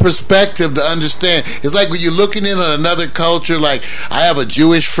have the perspective to understand. It's like when you're looking in on another culture, like I have a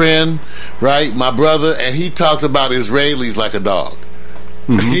Jewish friend, right, my brother, and he talks about Israelis like a dog.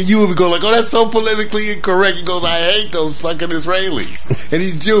 Mm-hmm. You would go like, oh, that's so politically incorrect. He goes, I hate those fucking Israelis. And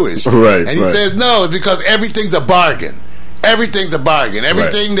he's Jewish. Right. And he says, no, it's because everything's a bargain. Everything's a bargain.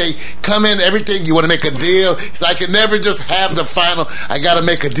 Everything they come in, everything you want to make a deal. So I can never just have the final. I got to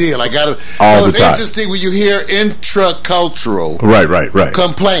make a deal. I got to. So it's interesting when you hear intracultural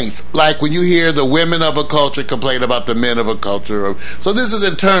complaints, like when you hear the women of a culture complain about the men of a culture. So this is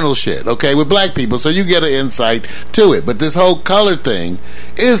internal shit, okay, with black people. So you get an insight to it. But this whole color thing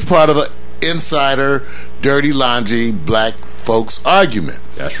is part of an insider, dirty laundry, black folks argument.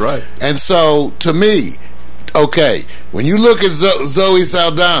 That's right. And so to me. Okay, when you look at Zoe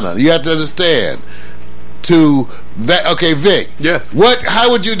Saldana, you have to understand. Okay, Vic. Yes. How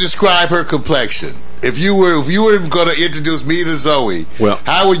would you describe her complexion? If you were going to introduce me to Zoe,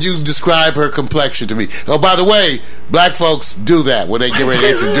 how would you describe her complexion to me? Oh, by the way, black folks do that when they get ready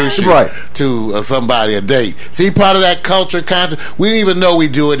to introduce you to somebody, a date. See, part of that culture content. We don't even know we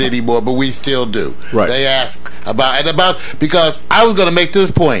do it anymore, but we still do. Right. They ask about because I was going to make this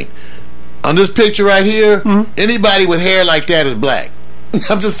point. On this picture right here, anybody with hair like that is black.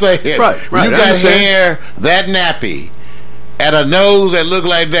 I'm just saying. Right. You got hair that nappy and a nose that look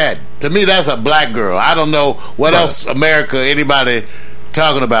like that. To me, that's a black girl. I don't know what else anybody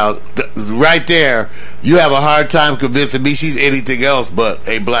talking about. Right there, you have a hard time convincing me she's anything else but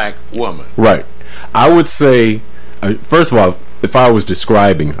a black woman. Right. I would say, first of all, if I was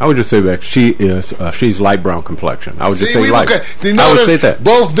describing, I would just say that she's light brown complexion. I would just say light. I would say that.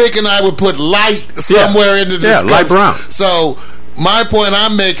 Both Vic and I would put light somewhere into this. Yeah, light brown. So my point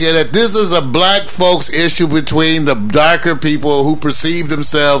I'm making is that this is a black folks issue between the darker people who perceive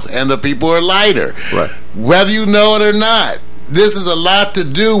themselves and the people who are lighter. Right. Whether you know it or not. This is a lot to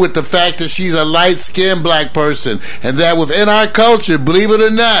do with the fact that she's a light-skinned black person, and that within our culture, believe it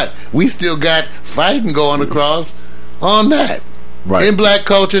or not, we still got fighting going across on that. Right. In black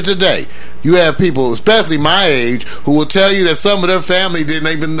culture today, you have people, especially my age, who will tell you that some of their family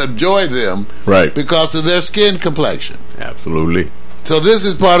didn't even enjoy them because of their skin complexion. Absolutely. So this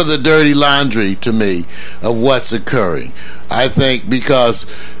is part of the dirty laundry, to me, of what's occurring. I think because,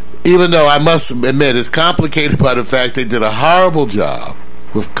 even though I must admit it's complicated by the fact they did a horrible job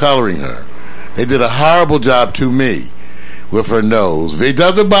with coloring her. They did a horrible job to me with her nose. It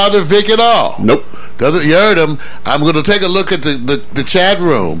doesn't bother Vic at all. Nope. You heard him. I'm going to take a look at the chat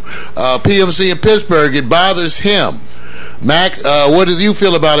room. PMC in Pittsburgh, it bothers him. Mac, what do you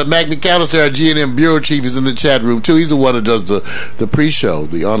feel about it? Mac McAllister, our G&M Bureau Chief, is in the chat room, too. He's the one that does the pre-show,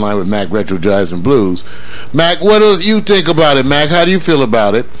 the Online with Mac Retro Jazz and Blues. Mac, what do you think about it, Mac? How do you feel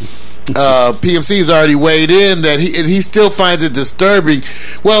about it? PMC's already weighed in that he still finds it disturbing.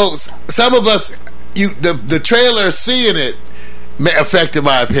 Well, some of us, the trailer seeing it affected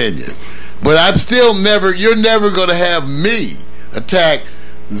my opinion. But I'm still you're never going to have me attack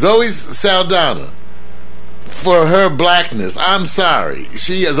Zoe Saldana for her blackness. I'm sorry.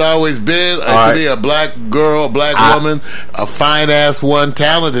 She has always been to be a black girl, a black woman, a fine-ass one,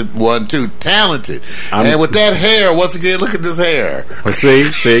 talented one, too. Talented. And with that hair, once again, look at this hair.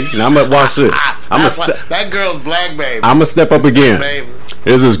 See? Now I'm going to watch this. That girl's black, baby. I'm going to step up again.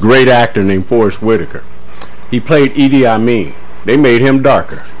 There's this great actor named Forrest Whitaker. He played Idi Amin. They made him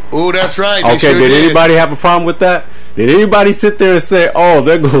darker. Oh, that's right. Okay, did anybody have a problem with that? Did anybody sit there and say, oh,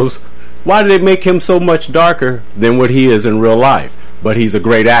 there goes, why did they make him so much darker than what he is in real life? But he's a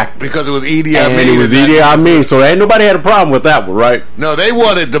great actor. Because it was Idi Amin. And it was Idi Amin, so ain't nobody had a problem with that one, right? No, they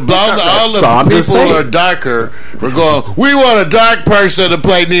wanted all the people who are darker were going, we want a dark person to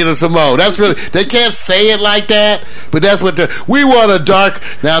play Nina Simone. That's really, they can't say it like that, but that's what we want a dark.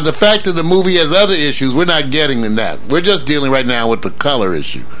 Now, the fact that the movie has other issues, we're not getting in that. We're just dealing right now with the color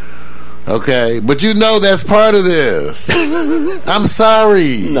issue. Okay, but you know that's part of this. I'm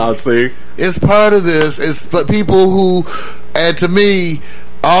sorry. No, see, it's part of this. It's people who, and to me,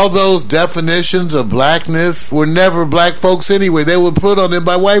 all those definitions of blackness were never black folks anyway. They were put on them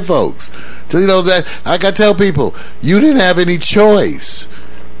by white folks. So, you know, that like I tell people, you didn't have any choice.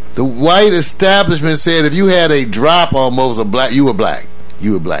 The white establishment said if you had a drop almost of black, you were black.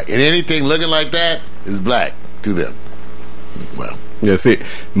 You were black. And anything looking like that is black to them. Well. Yeah, see,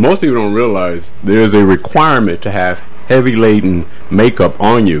 most people don't realize there's a requirement to have heavy laden makeup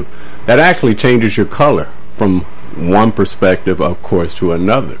on you that actually changes your color from one perspective, of course, to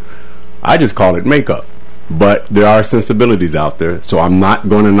another. I just call it makeup. But there are sensibilities out there, so I'm not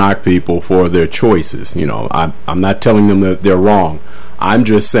going to knock people for their choices. You know, I'm not telling them that they're wrong. I'm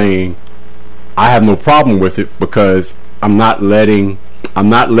just saying I have no problem with it because I'm not letting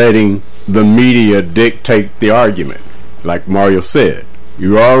the media dictate the argument. Like Mario said,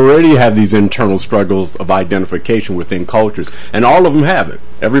 you already have these internal struggles of identification within cultures, and all of them have it.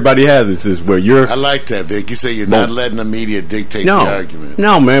 Everybody has it. This is where you're. I like that, Vic. You say you're not letting the media dictate the argument.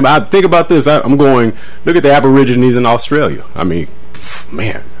 No, man. I think about this. I'm going, look at the Aborigines in Australia. I mean,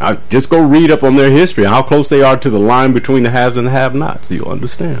 man, I just go read up on their history and how close they are to the line between the haves and the have-nots. You'll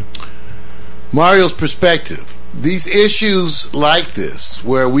understand. Mario's perspective. These issues like this,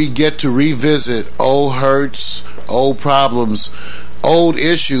 where we get to revisit old hurts, old problems, old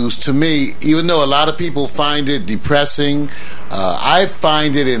issues, to me, even though a lot of people find it depressing, I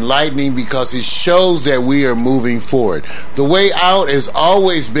find it enlightening because it shows that we are moving forward. The way out has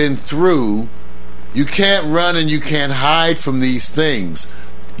always been through. You can't run and you can't hide from these things.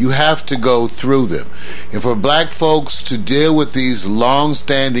 You have to go through them. And for black folks to deal with these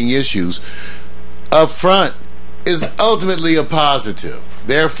long-standing issues up front is ultimately a positive.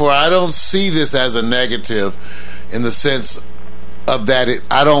 Therefore, I don't see this as a negative in the sense of that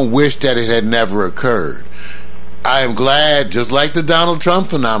I don't wish that it had never occurred. I am glad, just like the Donald Trump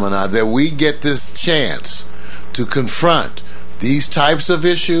phenomenon, that we get this chance to confront these types of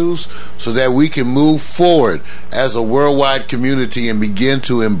issues so that we can move forward as a worldwide community and begin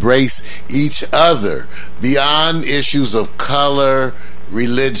to embrace each other beyond issues of color,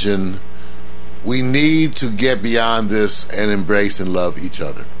 religion. We need to get beyond this and embrace and love each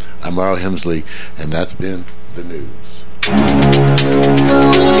other. I'm Earl Hemsley, and that's been the news. That's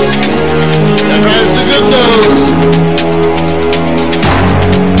right, it's the good news.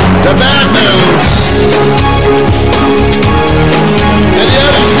 The bad news. And the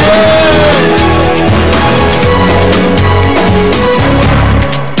other shit.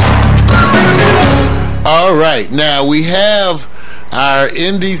 All right, now we have our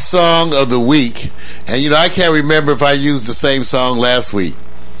indie song of the week. And, you know, I can't remember if I used the same song last week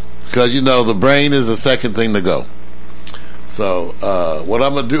because, you know, the brain is the second thing to go. So what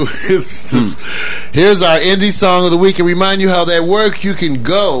I'm going to do is here's our indie song of the week, and remind you how that works. You can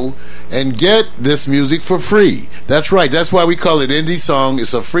go and get this music for free. That's right. That's why we call it Indie Song.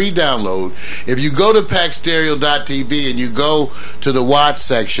 It's a free download. If you go to packstereo.tv and you go to the watch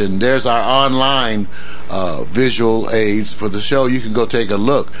section, there's our online visual aids for the show. You can go take a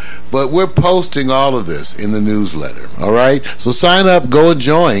look. But we're posting all of this in the newsletter. All right? So sign up. Go and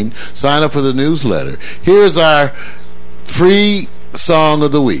join. Sign up for the newsletter. Here's our free song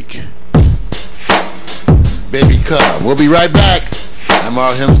of the week. Baby Come. We'll be right back. I'm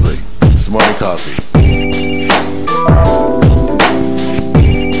Earl Hemsley. It's Morning Coffee.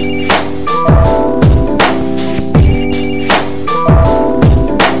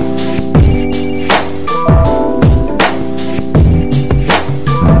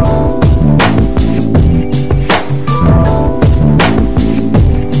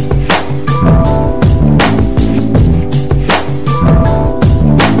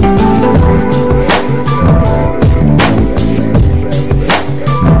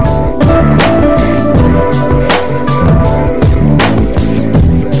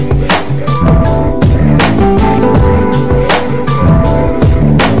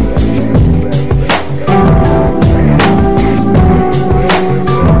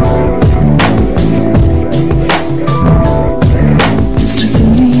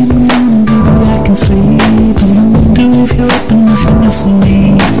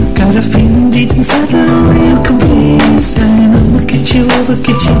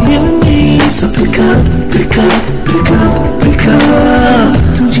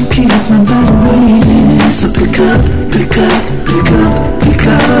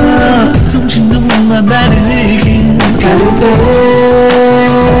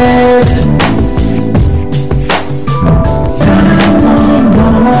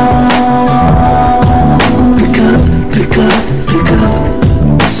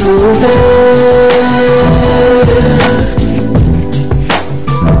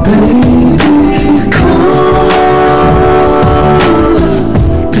 Baby, come.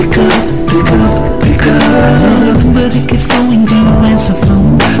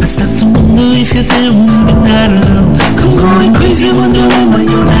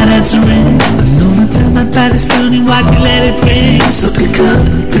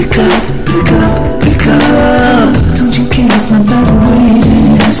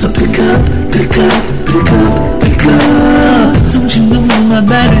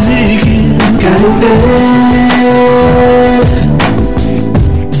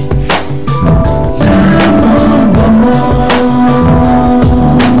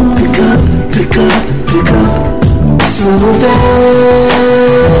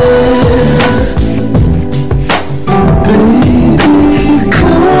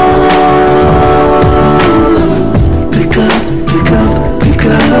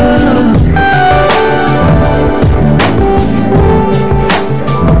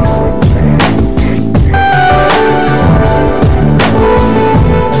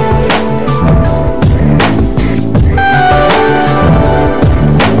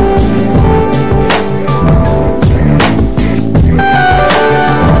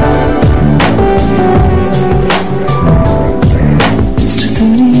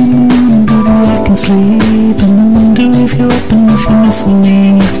 asleep, and I wonder if you're up and if you're missing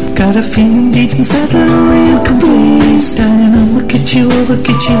me. Got a feeling deep inside that only you can please. Darling, I'll look at you, look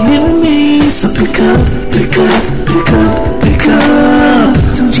at you, hearing me. So pick up, pick up, pick up, pick up.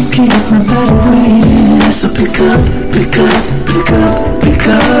 Don't you keep my body waiting. So pick up, pick up, pick up, pick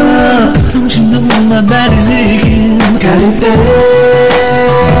up. Don't you know my body's aching? Got it bad.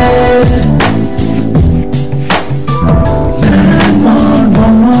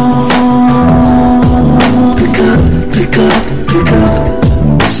 911. Pick up, pick up, pick up.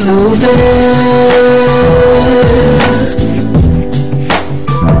 So bad.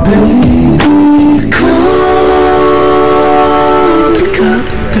 Baby, call. Pick up,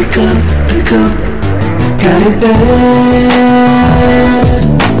 pick up, pick up. Got it bad.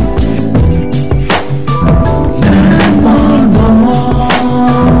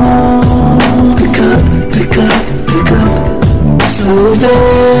 911. Pick up, pick up, pick up. So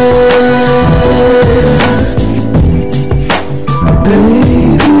bad.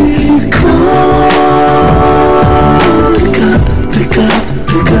 Baby, call. Pick up, pick up,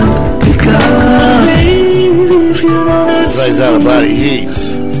 pick up, pick up. This place out of body heat.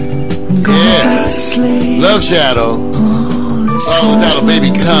 Yeah. Love Shadow. Song entitled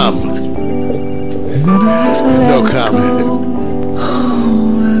Baby Come. No comment.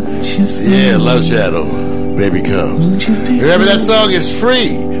 Yeah, Love Shadow. Baby Come. Remember, that song is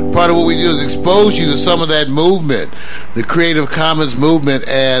free. Part of what we do is expose you to some of that movement, the Creative Commons movement,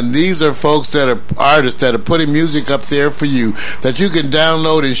 and these are folks that are artists that are putting music up there for you that you can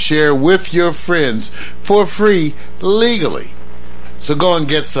download and share with your friends for free legally. So go and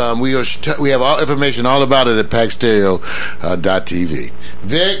get some. We have all information all about it at packstereo.tv.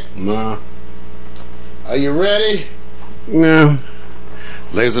 Vic? Nah. Are you ready? No.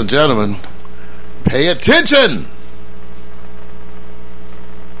 Ladies and gentlemen, pay attention!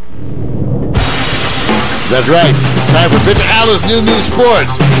 That's right. Time for Victor Allen's new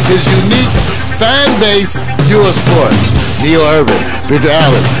sports. His unique fan base view of sports. Neil Urban, Victor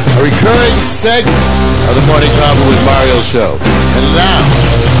Allen, a recurring segment of the Morning Coffee with Mario show. And now,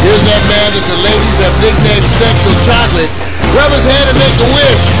 here's that man that the ladies have nicknamed Sexual Chocolate. Rub his hand and make a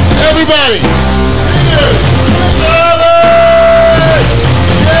wish. Everybody! Here's Victor Allen!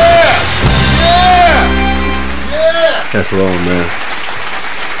 Yeah! Yeah! Yeah! That's wrong, man.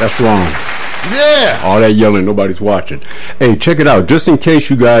 That's wrong. Yeah. All that yelling, nobody's watching. Hey, check it out. Just in case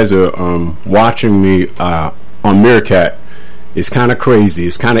you guys are watching me on Meerkat, it's kind of crazy.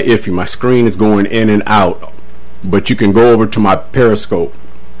 It's kind of iffy. My screen is going in and out, but you can go over to my Periscope,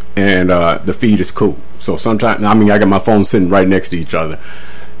 and the feed is cool. So sometimes, I got my phone sitting right next to each other,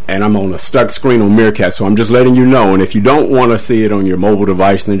 and I'm on a stuck screen on Meerkat. So I'm just letting you know. And if you don't want to see it on your mobile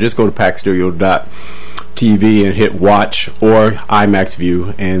device, then just go to packstereo.tv and hit watch or IMAX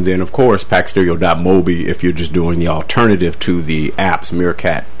view, and then of course packstereo.mobi if you're just doing the alternative to the apps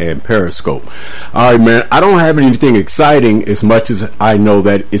Meerkat and Periscope. All right, man, I don't have anything exciting as much as I know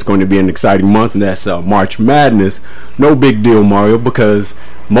that it's going to be an exciting month, and that's March Madness. No big deal, Mario, because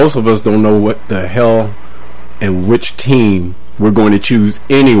most of us don't know what the hell and which team we're going to choose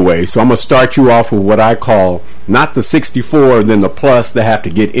anyway. So I'm going to start you off with what I call not the 64 then the plus that have to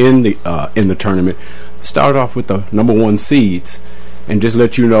get in the tournament. Start off with the number one seeds and just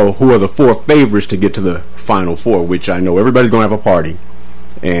let you know who are the four favorites to get to the Final Four, which I know everybody's going to have a party.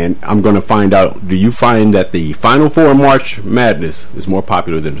 And I'm going to find out, do you find that the Final Four in March Madness is more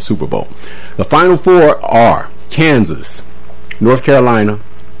popular than the Super Bowl? The Final Four are Kansas, North Carolina,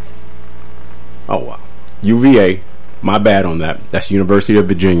 UVA, my bad on that. That's University of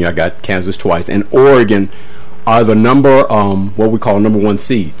Virginia. I got Kansas twice. And Oregon are the what we call number one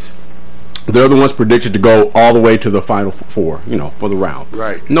seeds. They're the ones predicted to go all the way to the Final Four, for the round.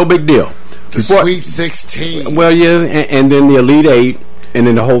 Right. No big deal. Sweet 16. Well, yeah, and then the Elite Eight, and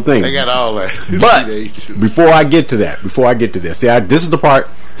then the whole thing. They got all that. But before I get to this, this is the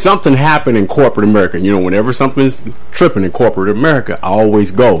part. Something happened in corporate America. Whenever something's tripping in corporate America, I always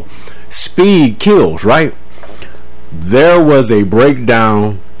go, speed kills, right? There was a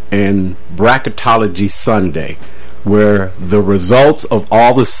breakdown in Bracketology Sunday where the results of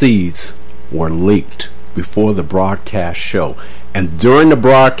all the seeds were leaked before the broadcast show. And during the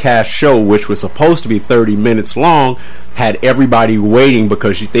broadcast show, which was supposed to be 30 minutes long, had everybody waiting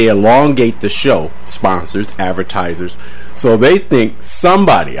because they elongate the show, sponsors, advertisers. So they think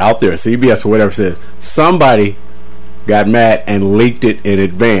somebody out there, CBS or whatever, said somebody got mad and leaked it in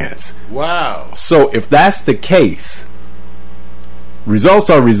advance. Wow. So if that's the case, results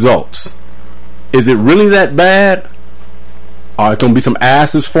are results. Is it really that bad? Are going to be some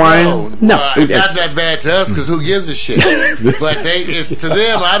asses flying? No. It's not that bad to us because who gives a shit? But it's to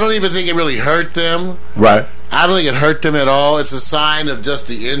them. I don't even think it really hurt them. Right. I don't think it hurt them at all. It's a sign of just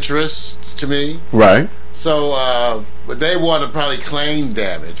the interest to me. Right. So, but they want to probably claim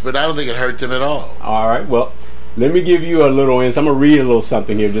damage, but I don't think it hurt them at all. All right. Well, let me give you a little insight. I'm going to read a little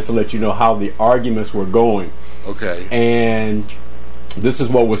something here just to let you know how the arguments were going. Okay. And this is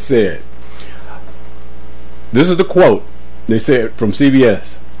what was said. This is the quote. They said from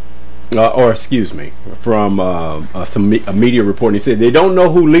CBS, from a media report. They said they don't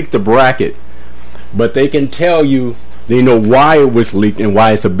know who leaked the bracket, but they can tell you they know why it was leaked and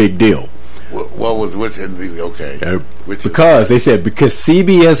why it's a big deal. What's in the okay? Because they said because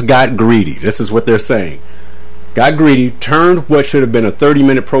CBS got greedy. This is what they're saying. Got greedy, turned what should have been a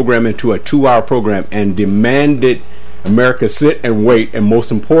 30-minute program into a 2-hour program, and demanded America sit and wait, and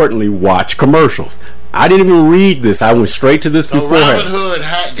most importantly, watch commercials. I didn't even read this. I went straight to this beforehand. Robin Hood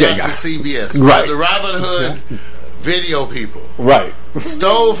got to CBS. Right. The Robin Hood video people. Right.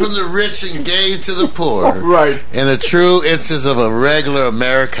 Stole from the rich and gave to the poor. Right. In a true instance of a regular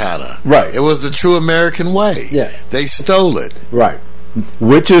Americana. Right. It was the true American way. Yeah. They stole it. Right.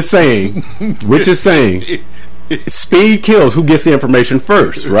 Which is saying, speed kills who gets the information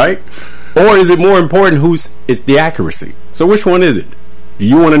first, right? Or is it more important it's the accuracy? So which one is it? Do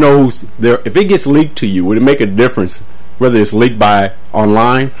you want to know who's there? If it gets leaked to you, would it make a difference whether it's leaked by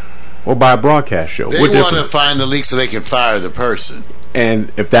online or by a broadcast show? They want to find the leak so they can fire the person.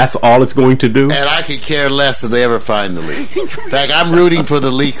 And if that's all it's going to do? And I could care less if they ever find the leak. In fact, I'm rooting for the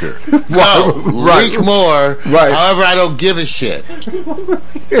leaker. Leak more. Right. However, I don't give a shit.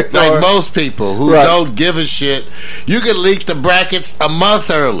 Like most people who don't give a shit. You can leak the brackets a month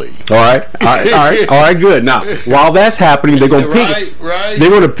early. All right, good. Now, while that's happening, they're going to they're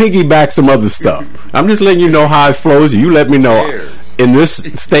going to piggyback some other stuff. I'm just letting you know how it flows. You let me know. In this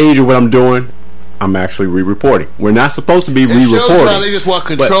stage of what I'm doing, I'm actually re-reporting. We're not supposed to be re-reporting. It shows how they just want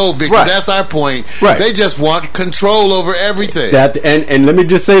control, Victor. Right. That's our point. Right. They just want control over everything. And let me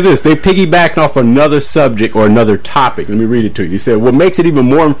just say this. They piggybacked off another subject or another topic. Let me read it to you. He said, what makes it even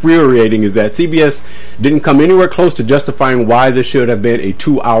more infuriating is that CBS didn't come anywhere close to justifying why this should have been a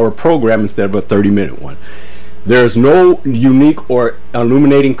 2-hour program instead of a 30-minute one. There's no unique or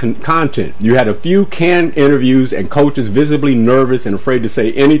illuminating content. You had a few canned interviews and coaches visibly nervous and afraid to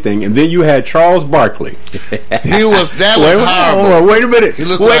say anything, and then you had Charles Barkley. Was horrible. Wait a minute.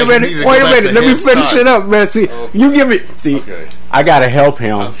 Wait a minute. Let me finish it up, man. See, you give me. See, okay. I gotta help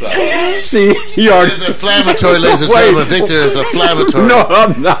him. I'm sorry. See, you are. It's inflammatory, ladies and gentlemen. Victor is inflammatory. No,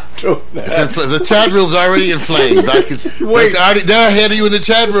 I'm not doing that. The chat room's already inflamed. Wait, they're ahead of you in the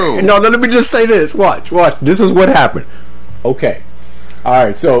chat room. No, let me just say this. Watch. This is what happened. Okay. All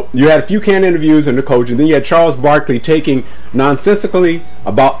right. So you had a few canned interviews and the coach, and then you had Charles Barkley talking nonsensically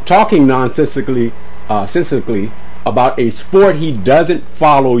about a sport he doesn't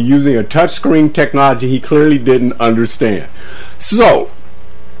follow using a touchscreen technology he clearly didn't understand. So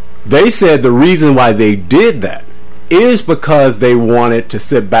they said the reason why they did that is because they wanted to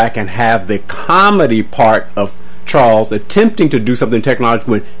sit back and have the comedy part of Charles attempting to do something in technology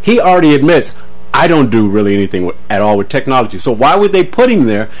when he already admits, I don't do really anything at all with technology. So why would they put him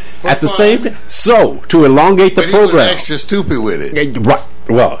there at the same time? So, to elongate the program. He was extra stupid with it. Right.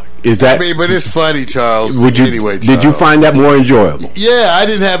 Well, is that... but it's funny, Charles. Anyway, Charles. Did you find that more enjoyable? Yeah, I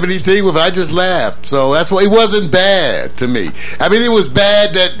didn't have anything with it. I just laughed. So that's why it wasn't bad to me. I mean, it was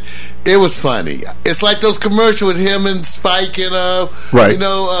bad that it was funny. It's like those commercials with him and Spike and, right. you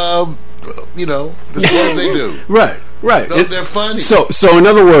know, the stuff they do. Right. They're funny. So in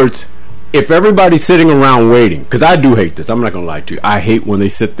other words... If everybody's sitting around waiting, because I do hate this, I'm not going to lie to you. I hate when they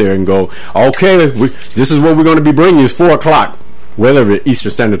sit there and go, okay, this is what we're going to be bringing you. It's 4 o'clock, whether it's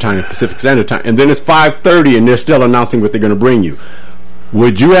Eastern Standard Time or Pacific Standard Time, and then it's 5:30 and they're still announcing what they're going to bring you.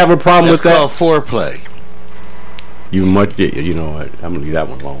 Would you have a problem with that? That's called foreplay. You know what? I'm going to leave that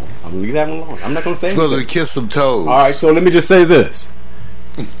one alone. I'm not going to say anything. It's going to kiss some toes. All right, so let me just say this.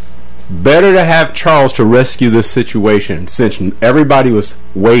 Better to have Charles to rescue this situation since everybody was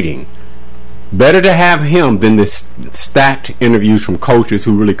waiting. Better to have him than the stacked interviews from coaches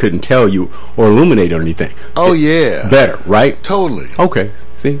who really couldn't tell you or illuminate on anything. Oh, yeah. Better, right? Totally. Okay.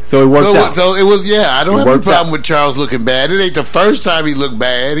 See? So it worked out. So it was, I don't have any problem with Charles looking bad. It ain't the first time he looked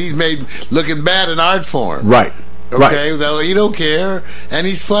bad. He's made looking bad an art form. Right. Okay, well, he don't care, and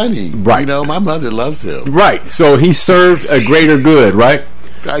he's funny. Right. You know, my mother loves him. Right. So he served a greater good, right?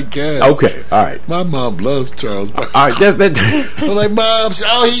 I guess. Okay, all right. My mom loves Charles Barkley. All right, I'm like, Mom,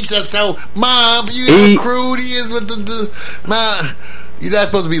 he's just so, Mom, you know how crude he is with the Mom. You're not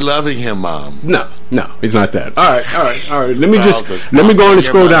supposed to be loving him, Mom. No, he's not that. All right. Let me go and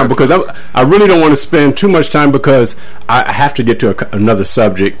scroll down because I really don't want to spend too much time because I have to get to another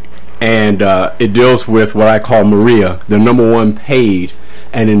subject, and it deals with what I call Maria, the number one paid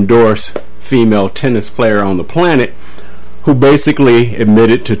and endorsed female tennis player on the planet, who basically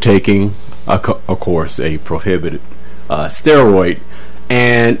admitted to taking, of course, a prohibited steroid.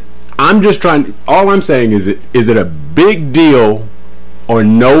 And I'm just trying. All I'm saying is it a big deal or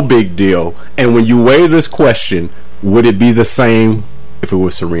no big deal? And when you weigh this question, would it be the same if it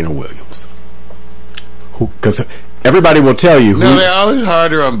was Serena Williams? Because everybody will tell you. No, they're always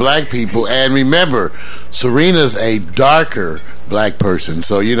harder on black people. And remember, Serena's a darker black person,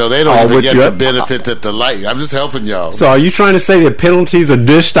 so they don't even get the benefit that the light. I'm just helping y'all. So are you trying to say that penalties are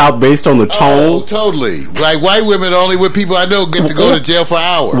dished out based on the tone? Oh, totally. Like white women only with people I know get to go to jail for an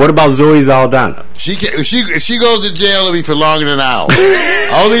hour. What about Zoe Saldana? She goes to jail, it'll be for longer than an hour.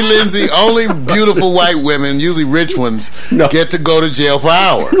 Only beautiful white women, usually rich ones, get to go to jail for an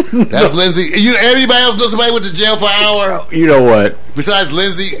hour. That's Lindsay. Anybody else know somebody went to jail for an hour? You know what? Besides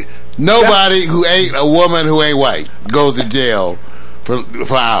Lindsay, nobody who ain't a woman who ain't white goes to jail for an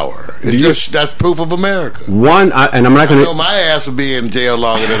hour. That's proof of America. And I'm not going to. I know my ass will be in jail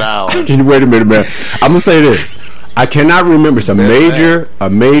longer than an hour. Wait a minute, man. I'm going to say this. I cannot remember. It's a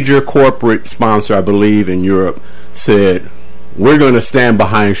major corporate sponsor, I believe, in Europe said, we're going to stand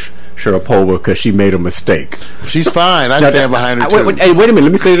behind Sharapova because she made a mistake. She's fine. I stand behind her, too. Wait a minute.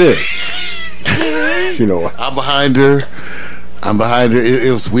 Let me say this. You know what? I'm behind her.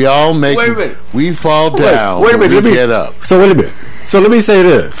 It was, we all make. Wait a minute. We fall down. Wait a minute. Let me get up. So wait a minute. So let me say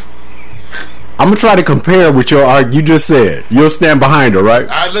this. I'm gonna try to compare what you just said. You'll stand behind her, right?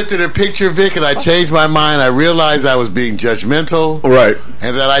 I looked at her picture, Vic, and I changed my mind. I realized I was being judgmental, right?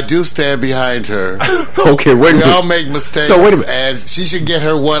 And that I do stand behind her. Okay, wait a minute. We all make mistakes. So wait a minute. And she should get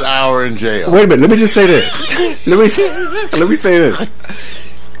her 1 hour in jail. Wait a minute. Let me just say this. Let me say this.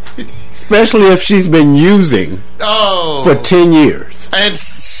 Especially if she's been using for 10 years. And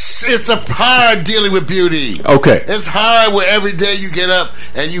it's hard dealing with beauty. Okay. It's hard when every day you get up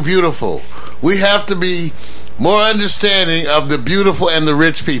and you beautiful. We have to be more understanding of the beautiful and the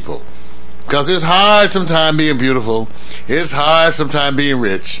rich people. Because it's hard sometimes being beautiful. It's hard sometimes being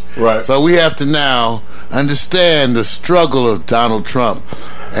rich. Right. So we have to now understand the struggle of Donald Trump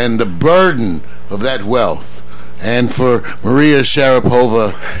and the burden of that wealth. And for Maria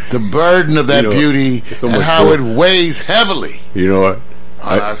Sharapova, the burden of that beauty and how it weighs heavily. You know what?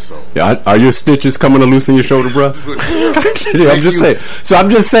 On our souls. Are your stitches coming to loosen your shoulder, bro? I'm just saying. So I'm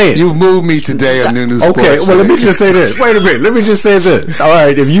just saying. You've moved me today on New Sports. Okay, well, let me just say this. Wait a minute. Let me just say this. All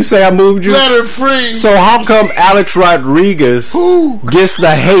right, if you say I moved you. Let her free. So how come Alex Rodriguez gets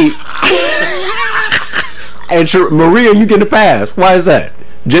the hate? And Maria, you get the pass. Why is that?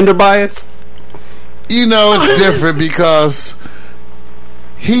 Gender bias? It's different because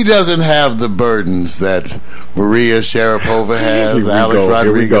he doesn't have the burdens that Maria Sharapova has, Alex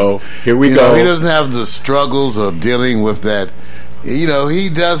Rodriguez. Here we go. He doesn't have the struggles of dealing with that. He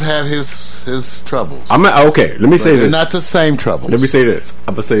does have his troubles. Okay, let me say this. They're not the same troubles. Let me say this.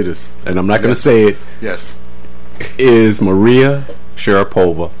 I'm going to say this, and I'm not going to say it. Yes. Is Maria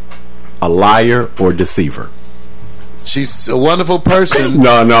Sharapova a liar or deceiver? She's a wonderful person.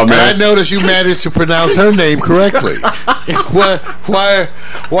 No, man. And I noticed you managed to pronounce her name correctly.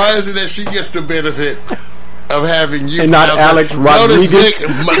 Why is it that she gets the benefit of having you and not Alex Rodriguez? Notice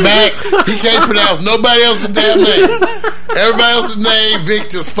Vic, Mac, he can't pronounce nobody else's damn name. Everybody else's name, Vic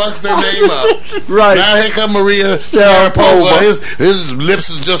just fucks their name up. Right. Now here come Maria Sharapova. His lips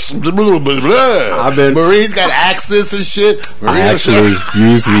is just blah, blah, blah. Maria's got accents and shit. I actually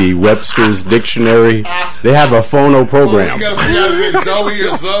use the Webster's Dictionary. They have a phono program. You gotta Zoe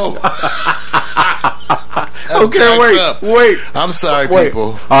or Zoe. Okay, wait. I'm sorry,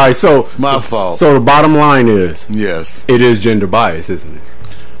 people. All right, so my fault. So the bottom line is, yes, it is gender bias, isn't it?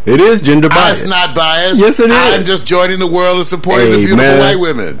 It is gender bias. It's not bias. Yes, it is. I'm just joining the world and supporting the beautiful white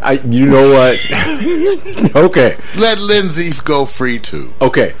women. You know what? Okay. Let Lindsay go free too.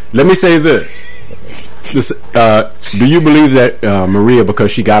 Okay. Let me say this. Do you believe that Maria,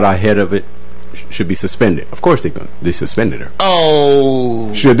 because she got ahead of it, should be suspended? Of course they suspended her.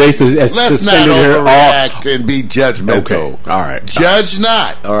 Oh, should they suspended let's not overreact and be judgmental. Okay. All right, judge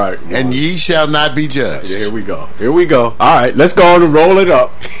not. All right, and ye shall not be judged. Yeah, here we go. All right, let's go on and roll it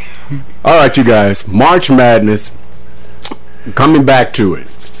up. All right, you guys, March Madness, coming back to it.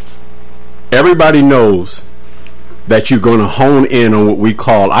 Everybody knows that you're going to hone in on what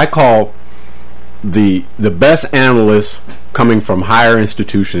I call the best analysts coming from higher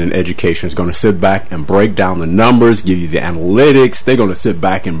institution and education is going to sit back and break down the numbers, give you the analytics. They're going to sit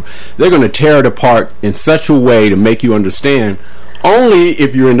back and they're going to tear it apart in such a way to make you understand only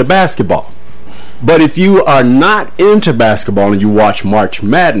if you're into basketball. But if you are not into basketball and you watch March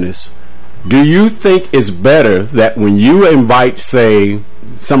Madness, do you think it's better that when you invite, say,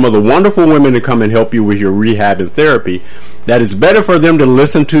 some of the wonderful women to come and help you with your rehab and therapy, that it's better for them to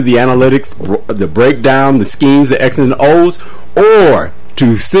listen to the analytics, the breakdown, the schemes, the X's and O's, or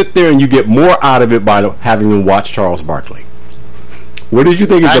to sit there and you get more out of it by having them watch Charles Barkley? What did you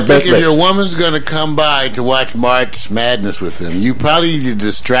think is the best? I think if your woman's going to come by to watch March Madness with them, you probably need to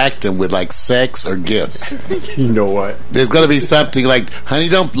distract them with like sex or gifts. You know what? There's going to be something like, honey,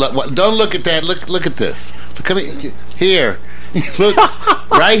 don't look at that. Look at this. Look at here. Look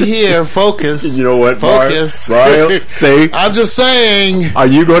right here. Focus. You know what? Focus. Mario, say. I'm just saying. Are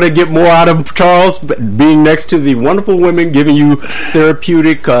you going to get more out of Charles being next to the wonderful women giving you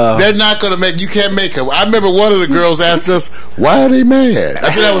therapeutic? They're not going to make. You can't make it. I remember one of the girls asked us, "Why are they mad?"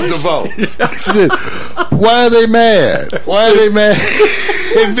 I think that was DeVoe. She said, "Why are they mad? Why are they mad?"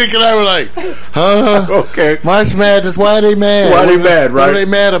 And Vic and I were like, "Huh? Okay. March Madness. Why are they mad? Why are they mad? Right? What are they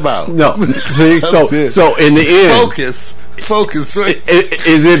mad about?" No. See, so in the end, focus. Right?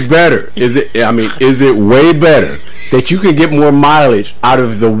 Is it better? Is it way better that you can get more mileage out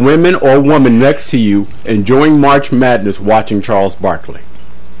of the women or woman next to you enjoying March Madness watching Charles Barkley?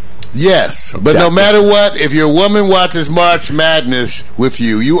 Yes, but no matter what, if your woman watches March Madness with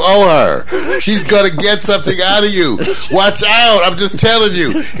you, you owe her. She's going to get something out of you. Watch out. I'm just telling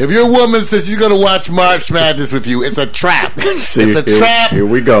you. If your woman says she's going to watch March Madness with you, it's a trap. See, it's a trap. Here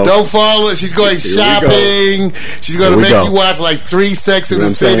we go. Don't fall. She's going shopping. She's going to make you watch like 3 Sex in the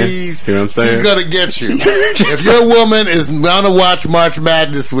Cities. She's going to get you. If your woman is going to watch March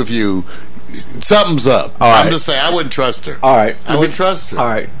Madness with you, something's up. I'm just saying, I wouldn't trust her. All right. I wouldn't trust her. All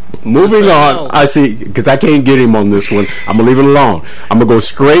right. Moving on. No. I see, because I can't get him on this one. I'm going to leave it alone. I'm going to go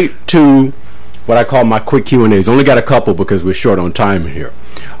straight to what I call my quick Q&As. Only got a couple because we're short on time here.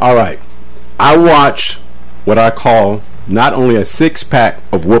 All right. I watched what I call not only a 6-pack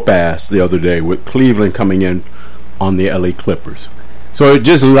of whoop ass the other day with Cleveland coming in on the LA Clippers. So it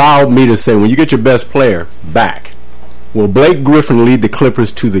just allowed me to say, when you get your best player back, will Blake Griffin lead the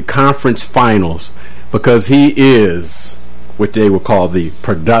Clippers to the conference finals because he is what they would call the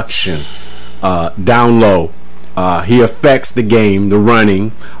production down low. He affects the game, the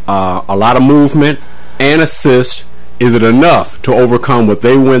running, a lot of movement and assists. Is it enough to overcome what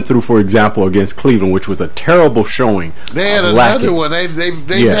they went through, for example, against Cleveland, which was a terrible showing? They had another one. They've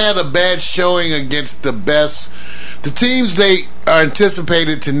had a bad showing against the teams they are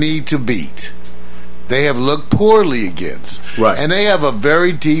anticipated to need to beat. They have looked poorly against. Right. And they have a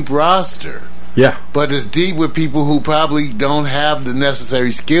very deep roster. Yeah. But it's deep with people who probably don't have the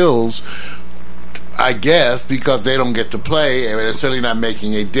necessary skills, I guess, because they don't get to play and they're certainly not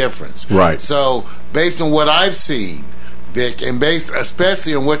making a difference. Right. So, based on what I've seen, Vic, and based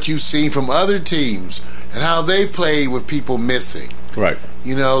especially on what you've seen from other teams and how they play with people missing. Right.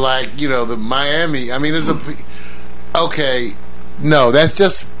 The Miami, no, that's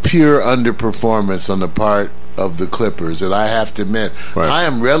just pure underperformance on the part of the Clippers, and I have to admit, I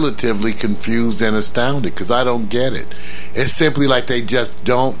am relatively confused and astounded because I don't get it. It's simply like they just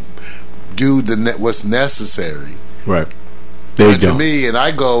don't do what's necessary. Right. To me, and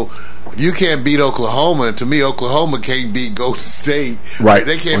I go, if you can't beat Oklahoma, and to me, Oklahoma can't beat Golden State. Right.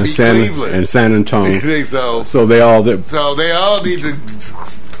 They can't beat Cleveland and San Antonio. So they all need to.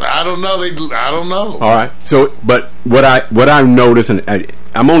 I don't know. I don't know. All right. So, but what I've noticed, and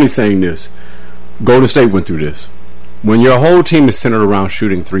I'm only saying this. Golden State went through this. When your whole team is centered around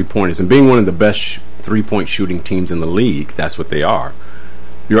shooting 3-pointers and being one of the best 3-point shooting teams in the league, that's what they are.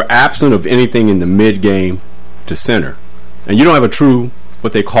 You're absent of anything in the mid-game to center. And you don't have a true,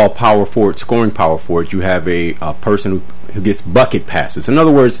 what they call power forward, scoring power forward. You have a person who gets bucket passes. In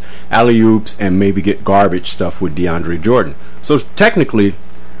other words, alley-oops and maybe get garbage stuff with DeAndre Jordan. So technically,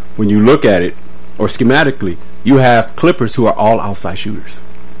 when you look at it, or schematically, you have Clippers who are all outside shooters.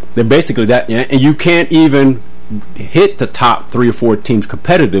 They're basically that, and you can't even hit the top 3 or 4 teams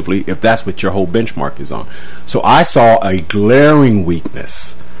competitively if that's what your whole benchmark is on. So I saw a glaring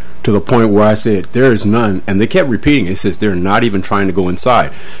weakness to the point where I said there is none, and they kept repeating it. It says they're not even trying to go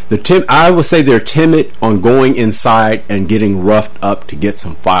inside. I would say they're timid on going inside and getting roughed up to get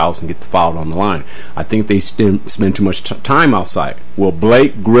some fouls and get the foul on the line. I think they spend too much time outside. Well,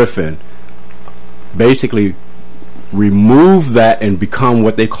 Blake Griffin basically remove that and become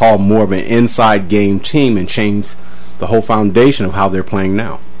what they call more of an inside game team and change the whole foundation of how they're playing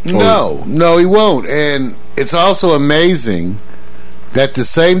now? No, he won't. And it's also amazing that the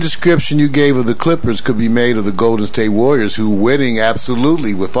same description you gave of the Clippers could be made of the Golden State Warriors, who winning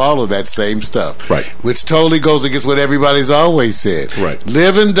absolutely with all of that same stuff. Right. Which totally goes against what everybody's always said. Right.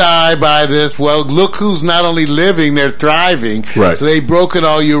 Live and die by this. Well, look who's not only living, they're thriving. Right. So they've broken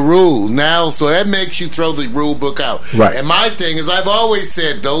all your rules. Now, so that makes you throw the rule book out. Right. And my thing is, I've always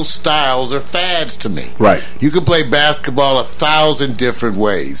said those styles are fads to me. Right. You can play basketball 1,000 different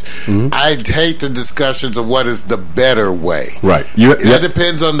ways. Mm-hmm. I hate the discussions of what is the better way. Right. That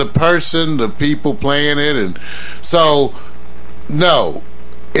depends on the person, the people playing it, and so no,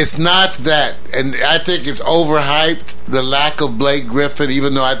 it's not that. And I think it's overhyped. The lack of Blake Griffin,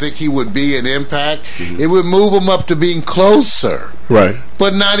 even though I think he would be an impact, it would move him up to being closer, right?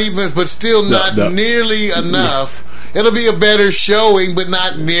 But not even, but still not nearly enough. It'll be a better showing, but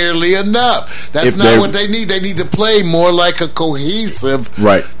not nearly enough. That's not what they need. They need to play more like a cohesive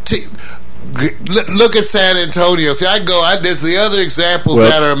team. Look at San Antonio. See, there's the other examples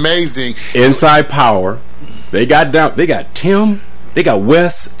that are amazing. Inside power. They got Tim, they got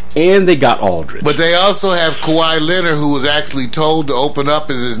Wes, and they got Aldridge. But they also have Kawhi Leonard, who was actually told to open up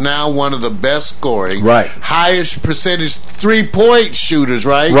and is now one of the best scoring, highest percentage 3-point shooters,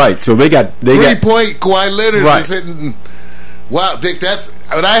 right? Right. So they got 3-point Kawhi Leonard is hitting. Wow, Vic,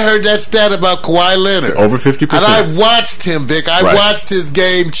 when I heard that stat about Kawhi Leonard, over 50%. And I've watched him, Vic. I watched his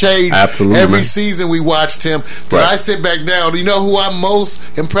game change. Absolutely, every season we watched him. Then I sit back down. You know who I'm most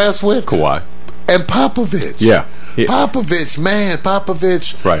impressed with? Kawhi. And Popovich. Yeah. Popovich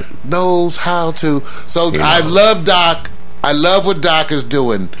right. knows how to. So I love Doc. I love what Doc is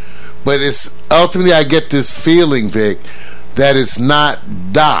doing. But it's ultimately, I get this feeling, Vic, that it's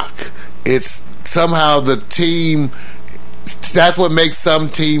not Doc. It's somehow the team. That's what makes some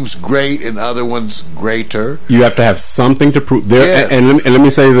teams great and other ones greater. You have to have something to prove. Yes. And let me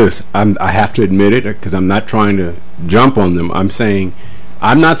say this. I have to admit it because I'm not trying to jump on them. I'm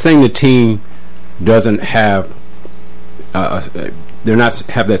not saying the team doesn't have they're not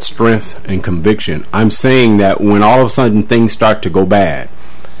have that strength and conviction. I'm saying that when all of a sudden things start to go bad,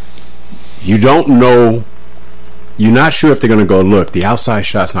 you don't know. You're not sure if they're going to go, look, the outside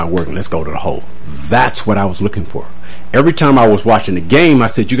shot's not working. Let's go to the hole. That's what I was looking for. Every time I was watching the game, I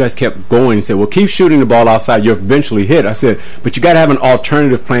said, you guys kept going and said, well, keep shooting the ball outside. You'll eventually hit. I said, but you got to have an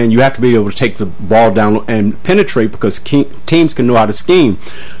alternative plan. You have to be able to take the ball down and penetrate because teams can know how to scheme.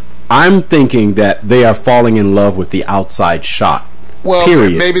 I'm thinking that they are falling in love with the outside shot. Well,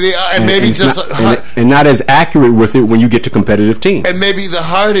 period. Maybe they are, and not as accurate with it when you get to competitive teams. And maybe the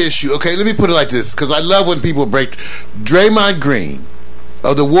hard issue. Okay, let me put it like this, because I love when people break. Draymond Green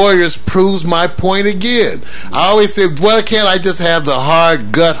of the Warriors proves my point again. I always say, well, can't I just have the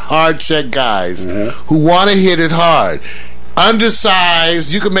hard check guys who want to hit it hard?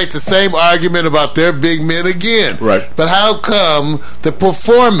 Undersized, you can make the same argument about their big men again. Right. But how come the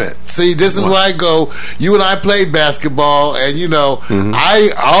performance? See, this is why I go, you and I played basketball, and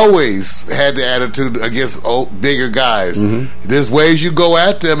I always had the attitude against bigger guys. There's ways you go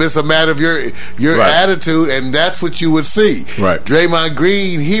at them. It's a matter of your attitude, and that's what you would see. Right. Draymond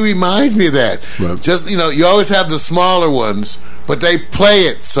Green, he reminds me of that. Right. Just, you always have the smaller ones, but they play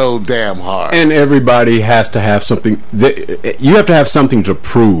it so damn hard. And everybody has to have something. You have to have something to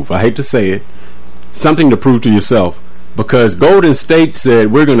prove. I hate to say it. Something to prove to yourself. Because Golden State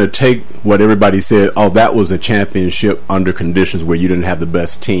said, we're going to take what everybody said, oh, that was a championship under conditions where you didn't have the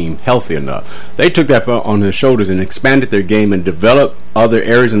best team healthy enough. They took that on their shoulders and expanded their game and developed other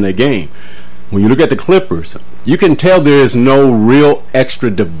areas in their game. When you look at the Clippers, you can tell there is no real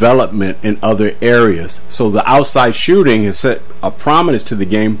extra development in other areas. So the outside shooting has set a prominence to the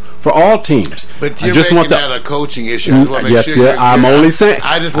game for all teams. But you're making that a coaching issue. I want to make sure I'm only saying.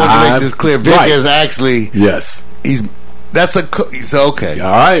 I just want to make this clear. Vic is actually That's okay.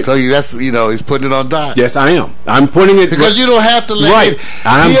 All right. So that's he's putting it on Doc. Yes, I am. I'm putting it because you don't have to let it.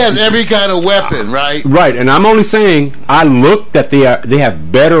 He has every kind of weapon, right? Right, and I'm only saying I looked that they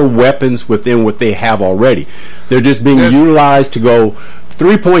have better weapons within what they have already. They're just being utilized to go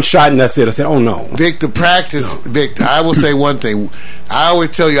 3-point shot and that's it. I said, oh no, Vic. The practice, Vic. I will say one thing. I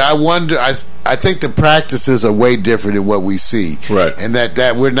always tell you, I wonder. I think the practices are way different than what we see, right? And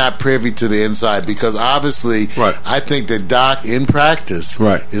that we're not privy to the inside because obviously, I think that Doc in practice,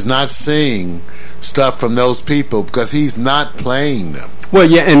 is not seeing stuff from those people because he's not playing them. Well,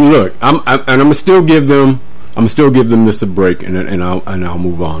 yeah, and look, I'm gonna still give them this a break, and I'll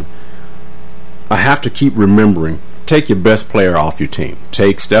move on. I have to keep remembering. Take your best player off your team.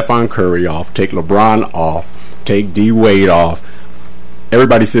 Take Stephen Curry off. Take LeBron off. Take D. Wade off.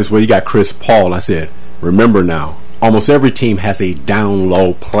 Everybody says, well, you got Chris Paul. I said, remember now, almost every team has a down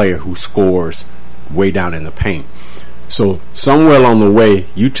low player who scores way down in the paint. So somewhere along the way,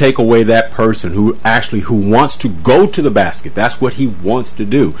 you take away that person who wants to go to the basket. That's what he wants to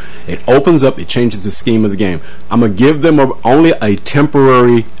do. It opens up, it changes the scheme of the game. I'm going to give them only a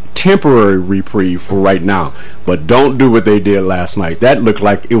temporary reprieve for right now. But don't do what they did last night. That looked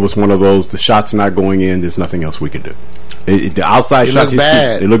like it was one of those, the shots are not going in, there's nothing else we can do. The outside shots,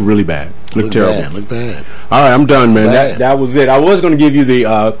 they look really bad. Look terrible. Look bad. All right, I'm done, man. That was it. I was going to give you the,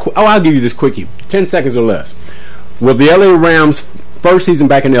 I'll give you this quickie. 10 seconds or less. Will the LA Rams, first season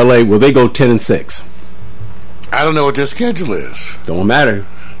back in LA, will they go 10-6? I don't know what their schedule is. Don't matter.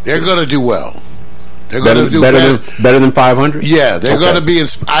 They're going to do well. They're going to do better than 500. Yeah, they're going to be.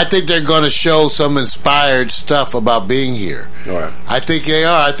 I think they're going to show some inspired stuff about being here. All right. I think they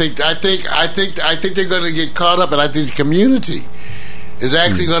are. I think they're going to get caught up, and I think the community is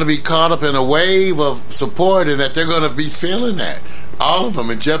actually going to be caught up in a wave of support, and that they're going to be feeling that. All of them.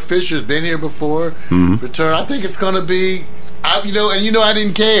 And Jeff Fisher's been here before. Return. I think it's going to be, I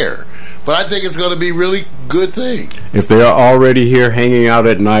didn't care, but I think it's going to be a really good thing. If they are already here hanging out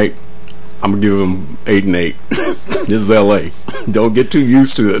at night, I'm going to give them 8-8. This is LA. Don't get too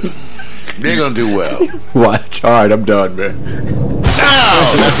used to this. They're going to do well. Watch. All right, I'm done, man.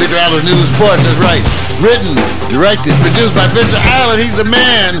 Now, that's Victor Allen's News Sports. That's right. Written, directed, produced by Victor Allen. He's the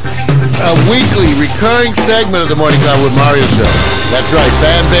man. It's a weekly, recurring segment of the Morning Car with Mario Show. That's right.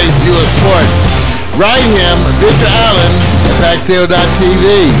 Fan-based view of sports. Write him, Victor Allen, at PaxTale.tv.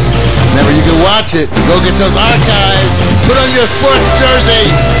 Remember, you can watch it. Go get those archives. Put on your sports jersey.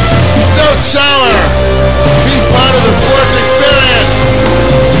 Don't shower. Be part of the sports experience.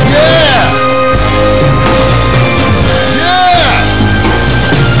 Yeah.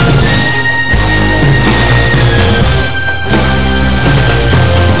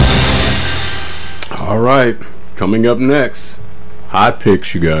 All right, coming up next, hot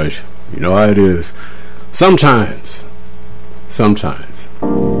picks, you guys. You know how it is. Sometimes,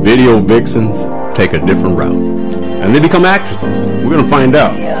 video vixens take a different route, and they become actresses. We're going to find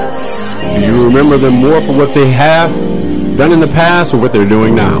out. Do you remember them more for what they have done in the past or what they're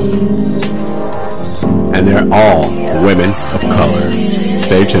doing now? And they're all women of color.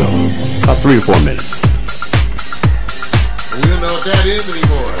 Stay tuned. About 3 to 4 minutes. We don't know what that is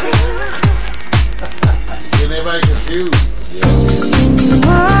anymore. Getting everybody confused.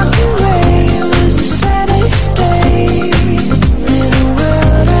 Walk away, it was a Saturday stay. The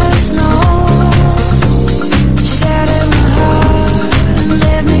world has known. Shattered my heart and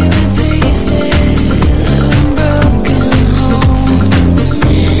left me with pieces of a broken home.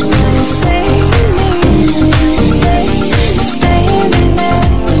 Now you say you need me, staying at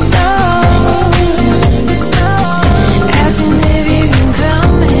the door, asking if you can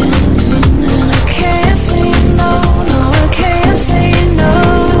come in, and I can't say no, I can't say no.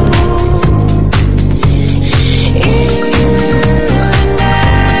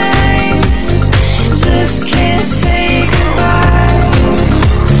 Just can't say goodbye.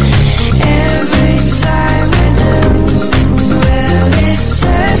 Every time I do, well, it's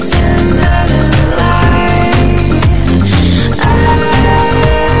just another lie. I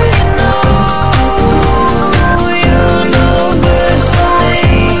know you're no good for me,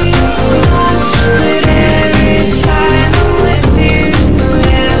 but every time I'm with you,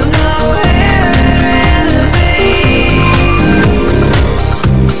 there's nowhere I'd rather be.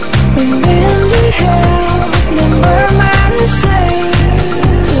 The wind held and burned by the flame,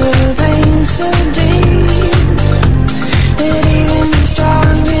 the pain so deep that even the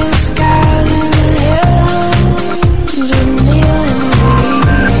strongest guy in the heavens would kneel and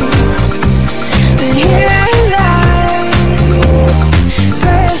weep. But here I lie,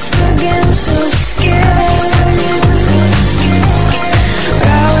 pressed against your skin, right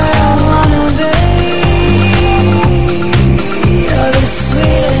where I wanna be. You're the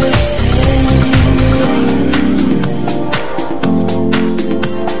sweetest sin.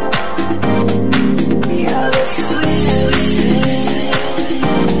 You're the sweetest sin.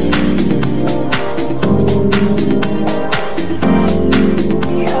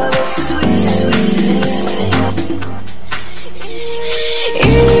 You're the sweetest sin.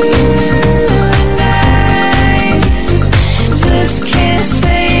 You and I just can't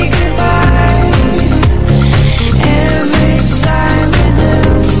say goodbye. Every time I do,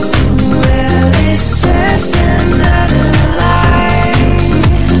 well, it's just another lie.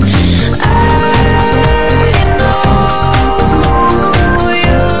 I know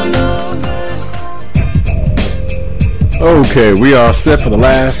you're no good. Okay, we are set for the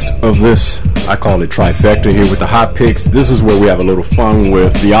last of this, I call it trifecta here with the hot picks. This is where we have a little fun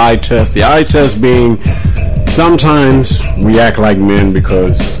with the eye test. The eye test being sometimes we act like men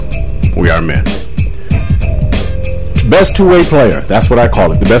because we are men. Best two-way player, that's what I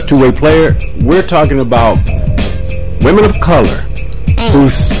call it. The best two-way player, we're talking about women of color who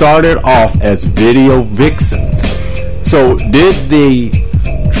started off as video vixens. So did the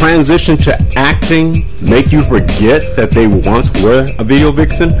transition to acting make you forget that they once were a video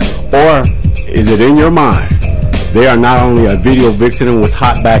vixen? Or is it in your mind they are not only a video vixen and was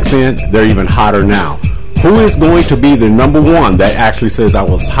hot back then, they're even hotter now? Who is going to be the number one that actually says I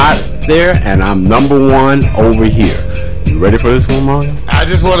was hot there and I'm number one over here? You ready for this one, Mario? I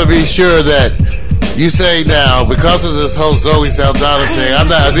just want to be sure that you say now, because of this whole Zoe Saldana thing, I'm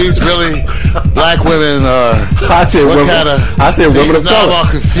not, are these really black women or I said what women, kind of? I said women of color. Now I'm all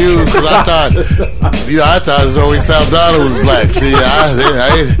confused because I thought Zoe Saldana was black. See,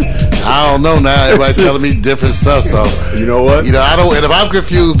 I don't know now. Everybody's telling me different stuff. So you know what? I don't. And if I'm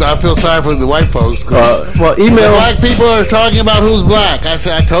confused, I feel sorry for the white folks. Well, email. The black people are talking about who's black. I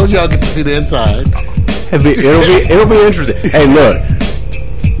told you I'll get to see the inside. It'll be interesting. Hey, look.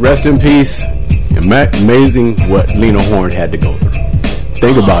 Rest in peace. Amazing what Lena Horne had to go through.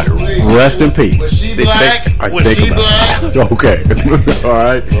 Think about it. Rest in peace. Was she black? Was she black? Okay.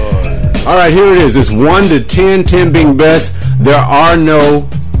 All right, here it is. It's 1 to 10, 10 being best. There are no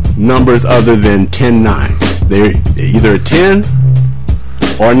numbers other than 10, 9. They're either a 10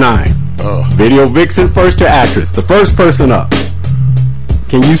 or 9. Video vixen, first to actress. The first person up.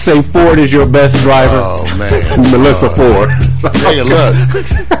 Can you say Ford is your best driver? Oh, man. Melissa Ford. Hey, look.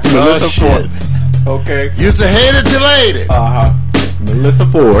 Melissa Ford. Okay. Used to hate it till hate it. Melissa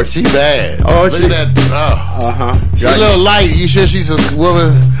Ford. She bad. Oh, look at that. She's a little light. You sure she's a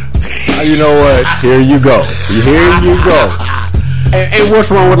woman? You know what? Here you go. Here you go. And what's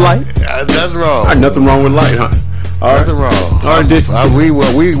wrong with light? Nothing wrong. Nothing wrong with light, huh? Nothing wrong. All right,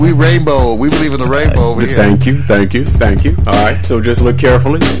 we rainbow. We believe in the rainbow over here. Thank you. All right, so just look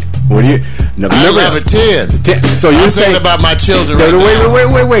carefully. What do you? I have a 10. So you're saying about my children?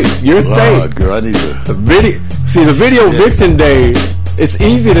 Wait. You're saying, girl, I need to video. See, the video vixen days. It's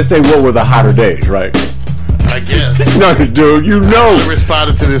easy to say what were the hotter days, right? I guess. No, dude, you know. I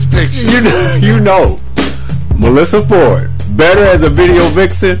responded to this picture. You know. Melissa Ford, better as a video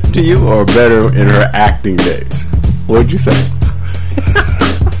vixen to you, or better in her acting days? What'd you say?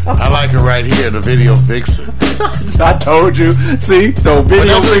 I like her right here, the video vixen. I told you. See, so video.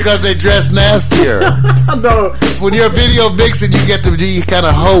 But that's because they dress nastier. No, when you're a video vixen, you get to be kind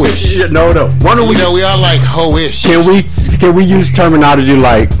of hoish. No. Why don't we all like hoish. Can we use terminology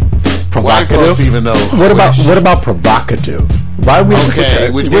like provocative? White folks even know. What about provocative? Why we okay?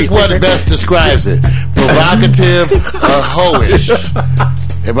 Which one best describes it? Provocative or hoish?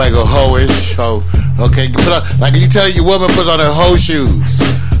 Everybody go hoish. Okay, put on, like you tell your woman put on her hoe shoes.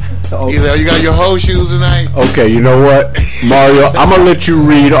 Okay. You got your hoe shoes tonight? Okay, you know what, Mario? I'm going to let you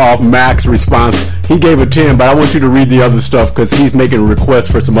read off Mac's response. He gave a 10, but I want you to read the other stuff because he's making requests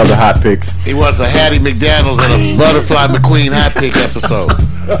for some other hot picks. He wants a Hattie McDaniels and a Butterfly McQueen hot pick episode.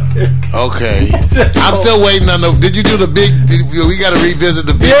 Okay. I'm still waiting on the... Did you do the big... we got to revisit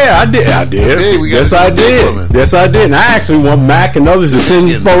the big... Yeah, I did. Yes, I did. And I actually want Mac and others to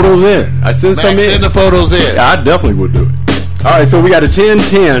send photos in. I send some in. Send the photos in. Yeah, I definitely would do it. All right, so we got a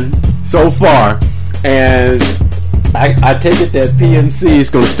 10-10 so far, and I take it that PMC is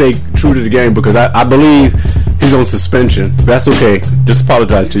going to stay true to the game because I believe he's on suspension. That's okay. Just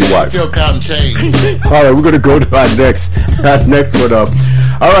apologize to your wife. Still counting change. All right, we're going to go to our next one up.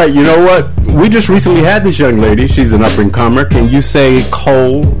 All right, you know what? We just recently had this young lady. She's an up-and-comer. Can you say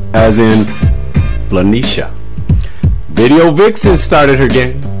Cole as in Lanisha? Video Vixen started her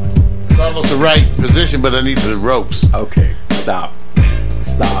game. It's almost the right position, but I need the ropes. Okay, stop.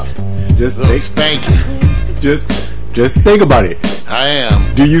 Just spank it. Just think about it. I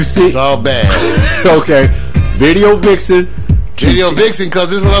am. Do you see? It's all bad. Okay, Video Vixen. Video Vixen, because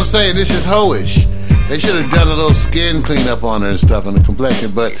this is what I'm saying. This is hoish. They should have done a little skin cleanup on her and stuff on the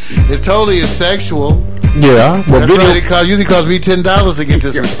complexion, but it totally is sexual. Yeah, well, that's right. It usually costs me $10 to get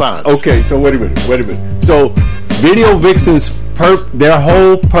this response. Okay, so wait a minute. So, Video Vixens, their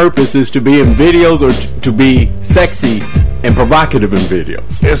whole purpose is to be in videos or to be sexy and provocative in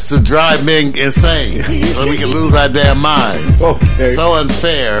videos. It's to drive men insane so we can lose our damn minds. Okay. So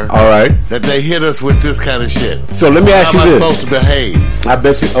unfair. All right. That they hit us with this kind of shit. So let me ask you this. How am I supposed to behave? I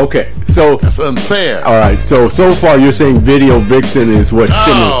bet you. Okay. So that's unfair. All right. So far you're saying Video Vixen is what?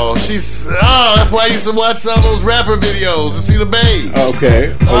 That's why I used to watch all those rapper videos to see the babes.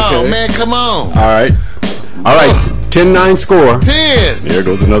 Okay. Oh man, come on. All right. 10-9 score. 10. There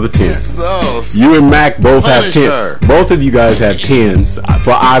goes another 10. Oh, you and Mac both have 10. her. Both of you guys have 10s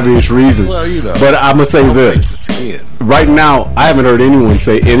for obvious reasons. Well, you know. But I'm going to say this. Right now, I haven't heard anyone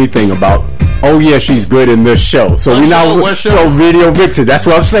say anything about, oh, yeah, she's good in this show. So we now so Video Vixen. That's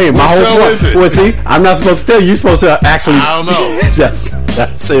what I'm saying. My whole point. Is it? Well, see, I'm not supposed to tell you. You're supposed to actually. I don't know. That's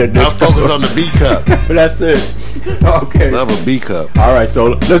it. I'm focused on the B cup. That's it. Okay. Love a B cup. All right,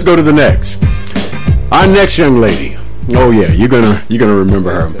 so let's go to the next. Our next young lady. Oh yeah, you're gonna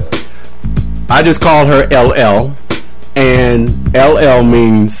remember her. I just called her LL, and LL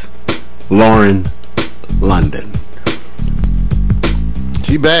means Lauren London.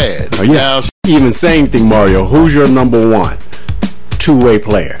 She bad. Oh, yeah. Even same thing, Mario. Who's your number one two-way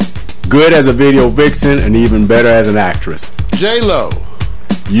player? Good as a video vixen and even better as an actress. J-Lo.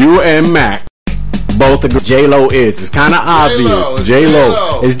 You and Mac both agree J-Lo is. It's kind of obvious.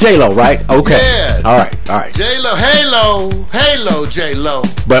 J-Lo. It's J-Lo, right? Okay. Yeah. All right. J-Lo. Halo, J-Lo.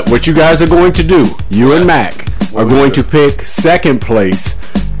 But what you guys are going to do, you and Mac, are going to pick second place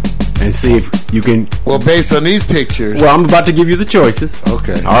and see if you can. Well, based on these pictures. Well, I'm about to give you the choices.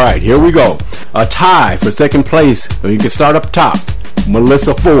 Okay. All right, here we go. A tie for second place. You can start up top.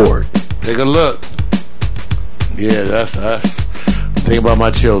 Melissa Ford. Take a look. Yeah, that's us. Think about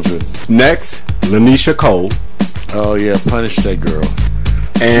my children. Next, Lanisha Cole. Oh, yeah, punish that girl.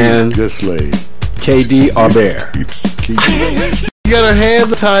 And good slave. KD Arbor. You got her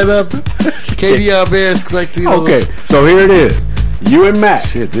hands tied up. KD Arbor is like the. Okay, so here it is. You and Matt.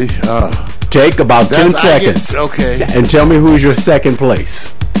 Shit, take about 10 seconds. Okay. And tell me who's your second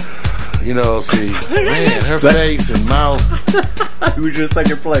place. You know, see, man, her face and mouth. Who's your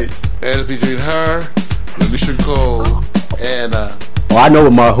second place? And it's between her, Lanisha Cole, and. Well, I know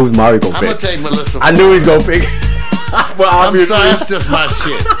who's Mario gonna pick. I'm gonna take Melissa Ford. I knew he's gonna pick. Well, I'm sorry, that's just my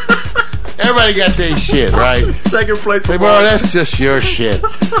shit. Everybody got their shit, right? Second place. Hey, bro, that's just your shit.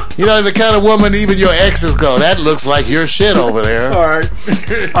 You know, the kind of woman even your exes go, that looks like your shit over there. All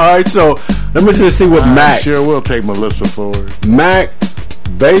right. So let me just see what Mac. Sure will take Melissa Ford. Mac,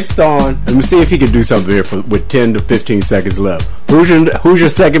 based on, let me see if he can do something here with 10 to 15 seconds left. Who's your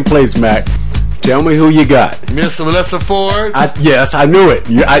second place, Mac? Tell me who you got. Miss Melissa Ford? Yes, I knew it.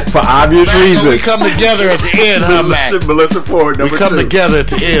 For obvious reasons. We come together at the end, huh, Mac? Melissa Ford, number 2. We come together at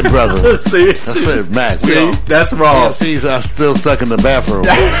the end, brother. See? That's it, Mac. See? That's wrong. PFC's are still stuck in the bathroom.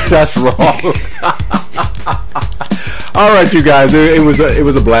 That's wrong. All right, you guys. It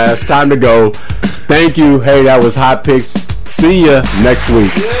was a blast. Time to go. Thank you. Hey, that was Hot Picks. See ya next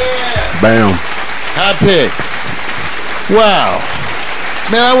week. Yeah. Bam. Hot Picks. Wow.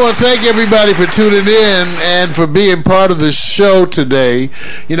 Man, I want to thank everybody for tuning in and for being part of the show today.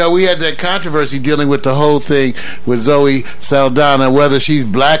 You know, we had that controversy dealing with the whole thing with Zoe Saldana, whether she's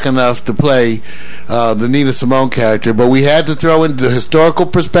black enough to play the Nina Simone character. But we had to throw in the historical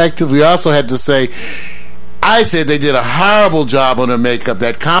perspective. We also had to say, I said they did a horrible job on her makeup.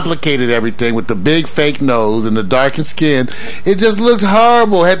 That complicated everything with the big fake nose and the darkened skin. It just looked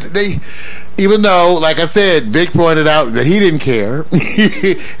horrible. Even though, like I said, Vic pointed out that he didn't care,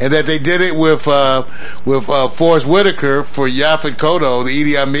 and that they did it with Forrest Whitaker for Yaphet Kotto, the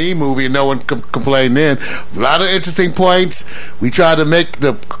Idi Amin movie, and no one complained then. A lot of interesting points. We tried to make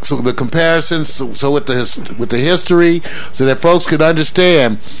the comparisons so with the history, so that folks could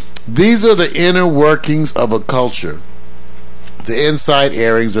understand. These are the inner workings of a culture, the inside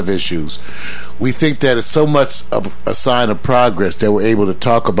airings of issues. We think that it's so much of a sign of progress that we're able to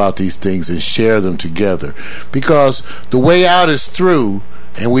talk about these things and share them together, because the way out is through,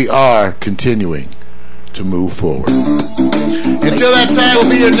 and we are continuing to move forward. Until that time,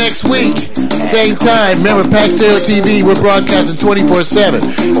 we'll be here next week. Same time. Remember, Pack Stereo TV, we're broadcasting 24/7.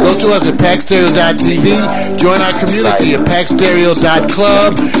 Go to us at packstereo.tv. Join our community at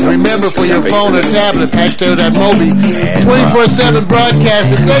packstereo.club. And remember, for your phone or tablet, packstereo.mobi. 24/7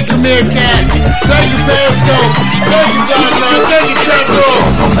 broadcasting. Thank you, Meerkat. Thank you, Periscope. Thank you, Don. Thank you, Chuck.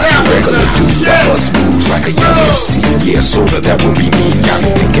 Regular dude, I bust moves like a young MC. Yeah, sorta, that would be me. Got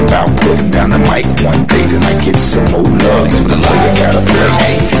me thinking about putting down the mic one day, then I get some more love. For the player gotta play.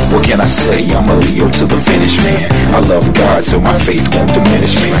 Hey, what can I say? I'm a Leo to the finish, man. I love God, so my faith won't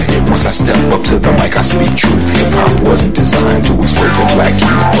diminish, man. Once I step up to the mic, I speak truth. Hip hop wasn't designed to exploit the black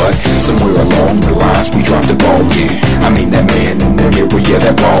youth, but somewhere along the lines we dropped the ball. Yeah, I mean that man in the mirror, yeah,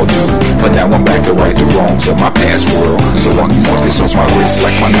 that ball dude. But now I'm back to right the wrongs of my past world. So long you want this off my list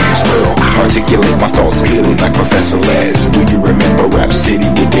like my name's Earl. Articulate my thoughts clearly like Professor Les. Do you remember Rap City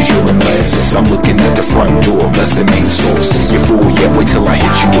with Deja and Les? I'm looking at the front door, bless the main source. You fool, yeah, wait till I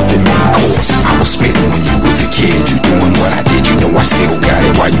hit you with the main course. I was spitting when you was a kid, you doing what I did, you know I still got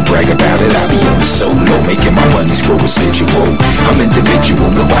it. Why you brag about it? I be on the solo, making my money's grow residual. I'm individual,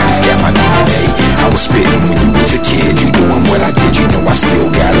 nobody's got my DNA. I was spitting when you was a kid, you doing what I did, you know I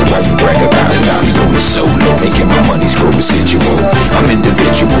still got it. While you brag about it, I'll be going solo, making my money's grow residual. I'm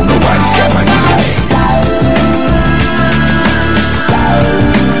individual, nobody's got my DNA.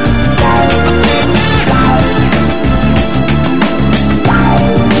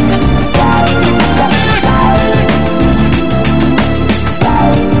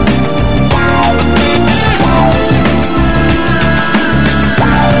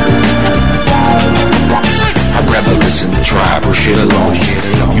 Listen to Tribe or shit alone.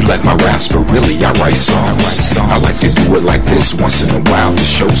 You like my raps, but really I write songs. I like to do it like this once in a while to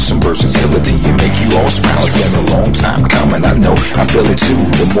show some versatility and make you all smile. It's been a long time coming, I know, I feel it too.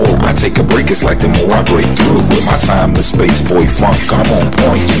 The more I take a break, it's like the more I break through. With my timeless space boy funk, I'm on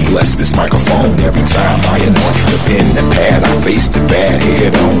point. You bless this microphone every time I anoint the pen and pad. I face the bad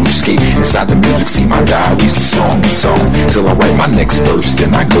head on, escape inside the music. See my diary's a song and song till I write my next verse,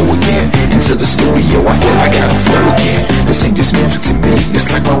 then I go again into the studio. I feel I gotta flow again. This ain't just music to me,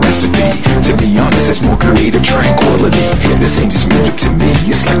 it's like my recipe. To be honest, it's more creative tranquility. This ain't just music to me,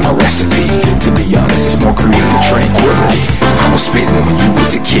 it's like my recipe. To be honest, it's more creative tranquility. I was spitting when you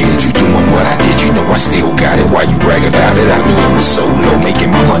was a kid, you doing what I did, you know I still got it. While you brag about it, I be on the solo,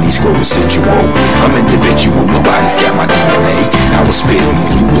 making my money's grow residual. I'm individual, nobody's got my DNA. I was spitting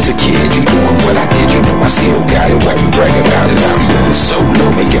when you was a kid, you doing what I did, you know I still got it. While you brag about it, I be on the solo,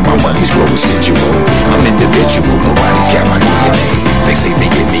 making my money's grow residual. I'm individual, nobody's got my DNA. They say they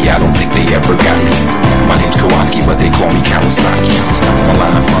get me, I don't think they ever got me. My name's Kowalski, but they call me Kawasaki. My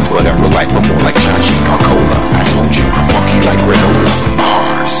line of funds, but in real life I'm more like Chachi Marcola. I told you, I'm funky like granola.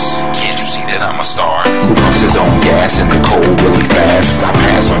 Bars, can't you see that I'm a star? Who pumps his own gas in the cold really fast? As I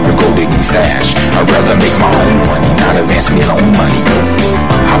pass on your gold digging stash, I'd rather make my own money, not advance me loan money.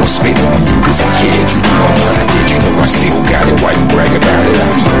 I was spitting when you was a kid, you doing what I did, you know I still got it. Why you brag about it? I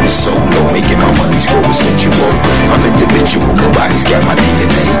be on the solo, making my money's grow residual. I'm individual, nobody's got my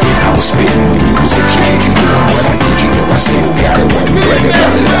DNA. I was spitting when you was a kid, you doing what I did, you know I still got it. Why you brag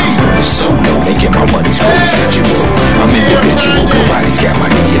about it? I be on the solo, making my money's grow residual. I'm individual, nobody's got my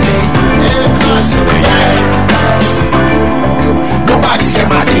DNA. Nobody's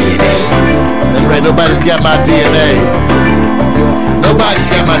got my DNA. That's right, nobody's got my DNA. Nobody's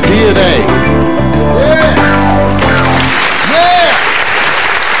got my DNA. Yeah. Yeah.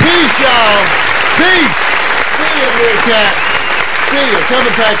 Peace, y'all. Peace. See you, Meerkat. See you.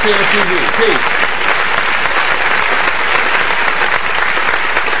 Coming back to the TV. Peace.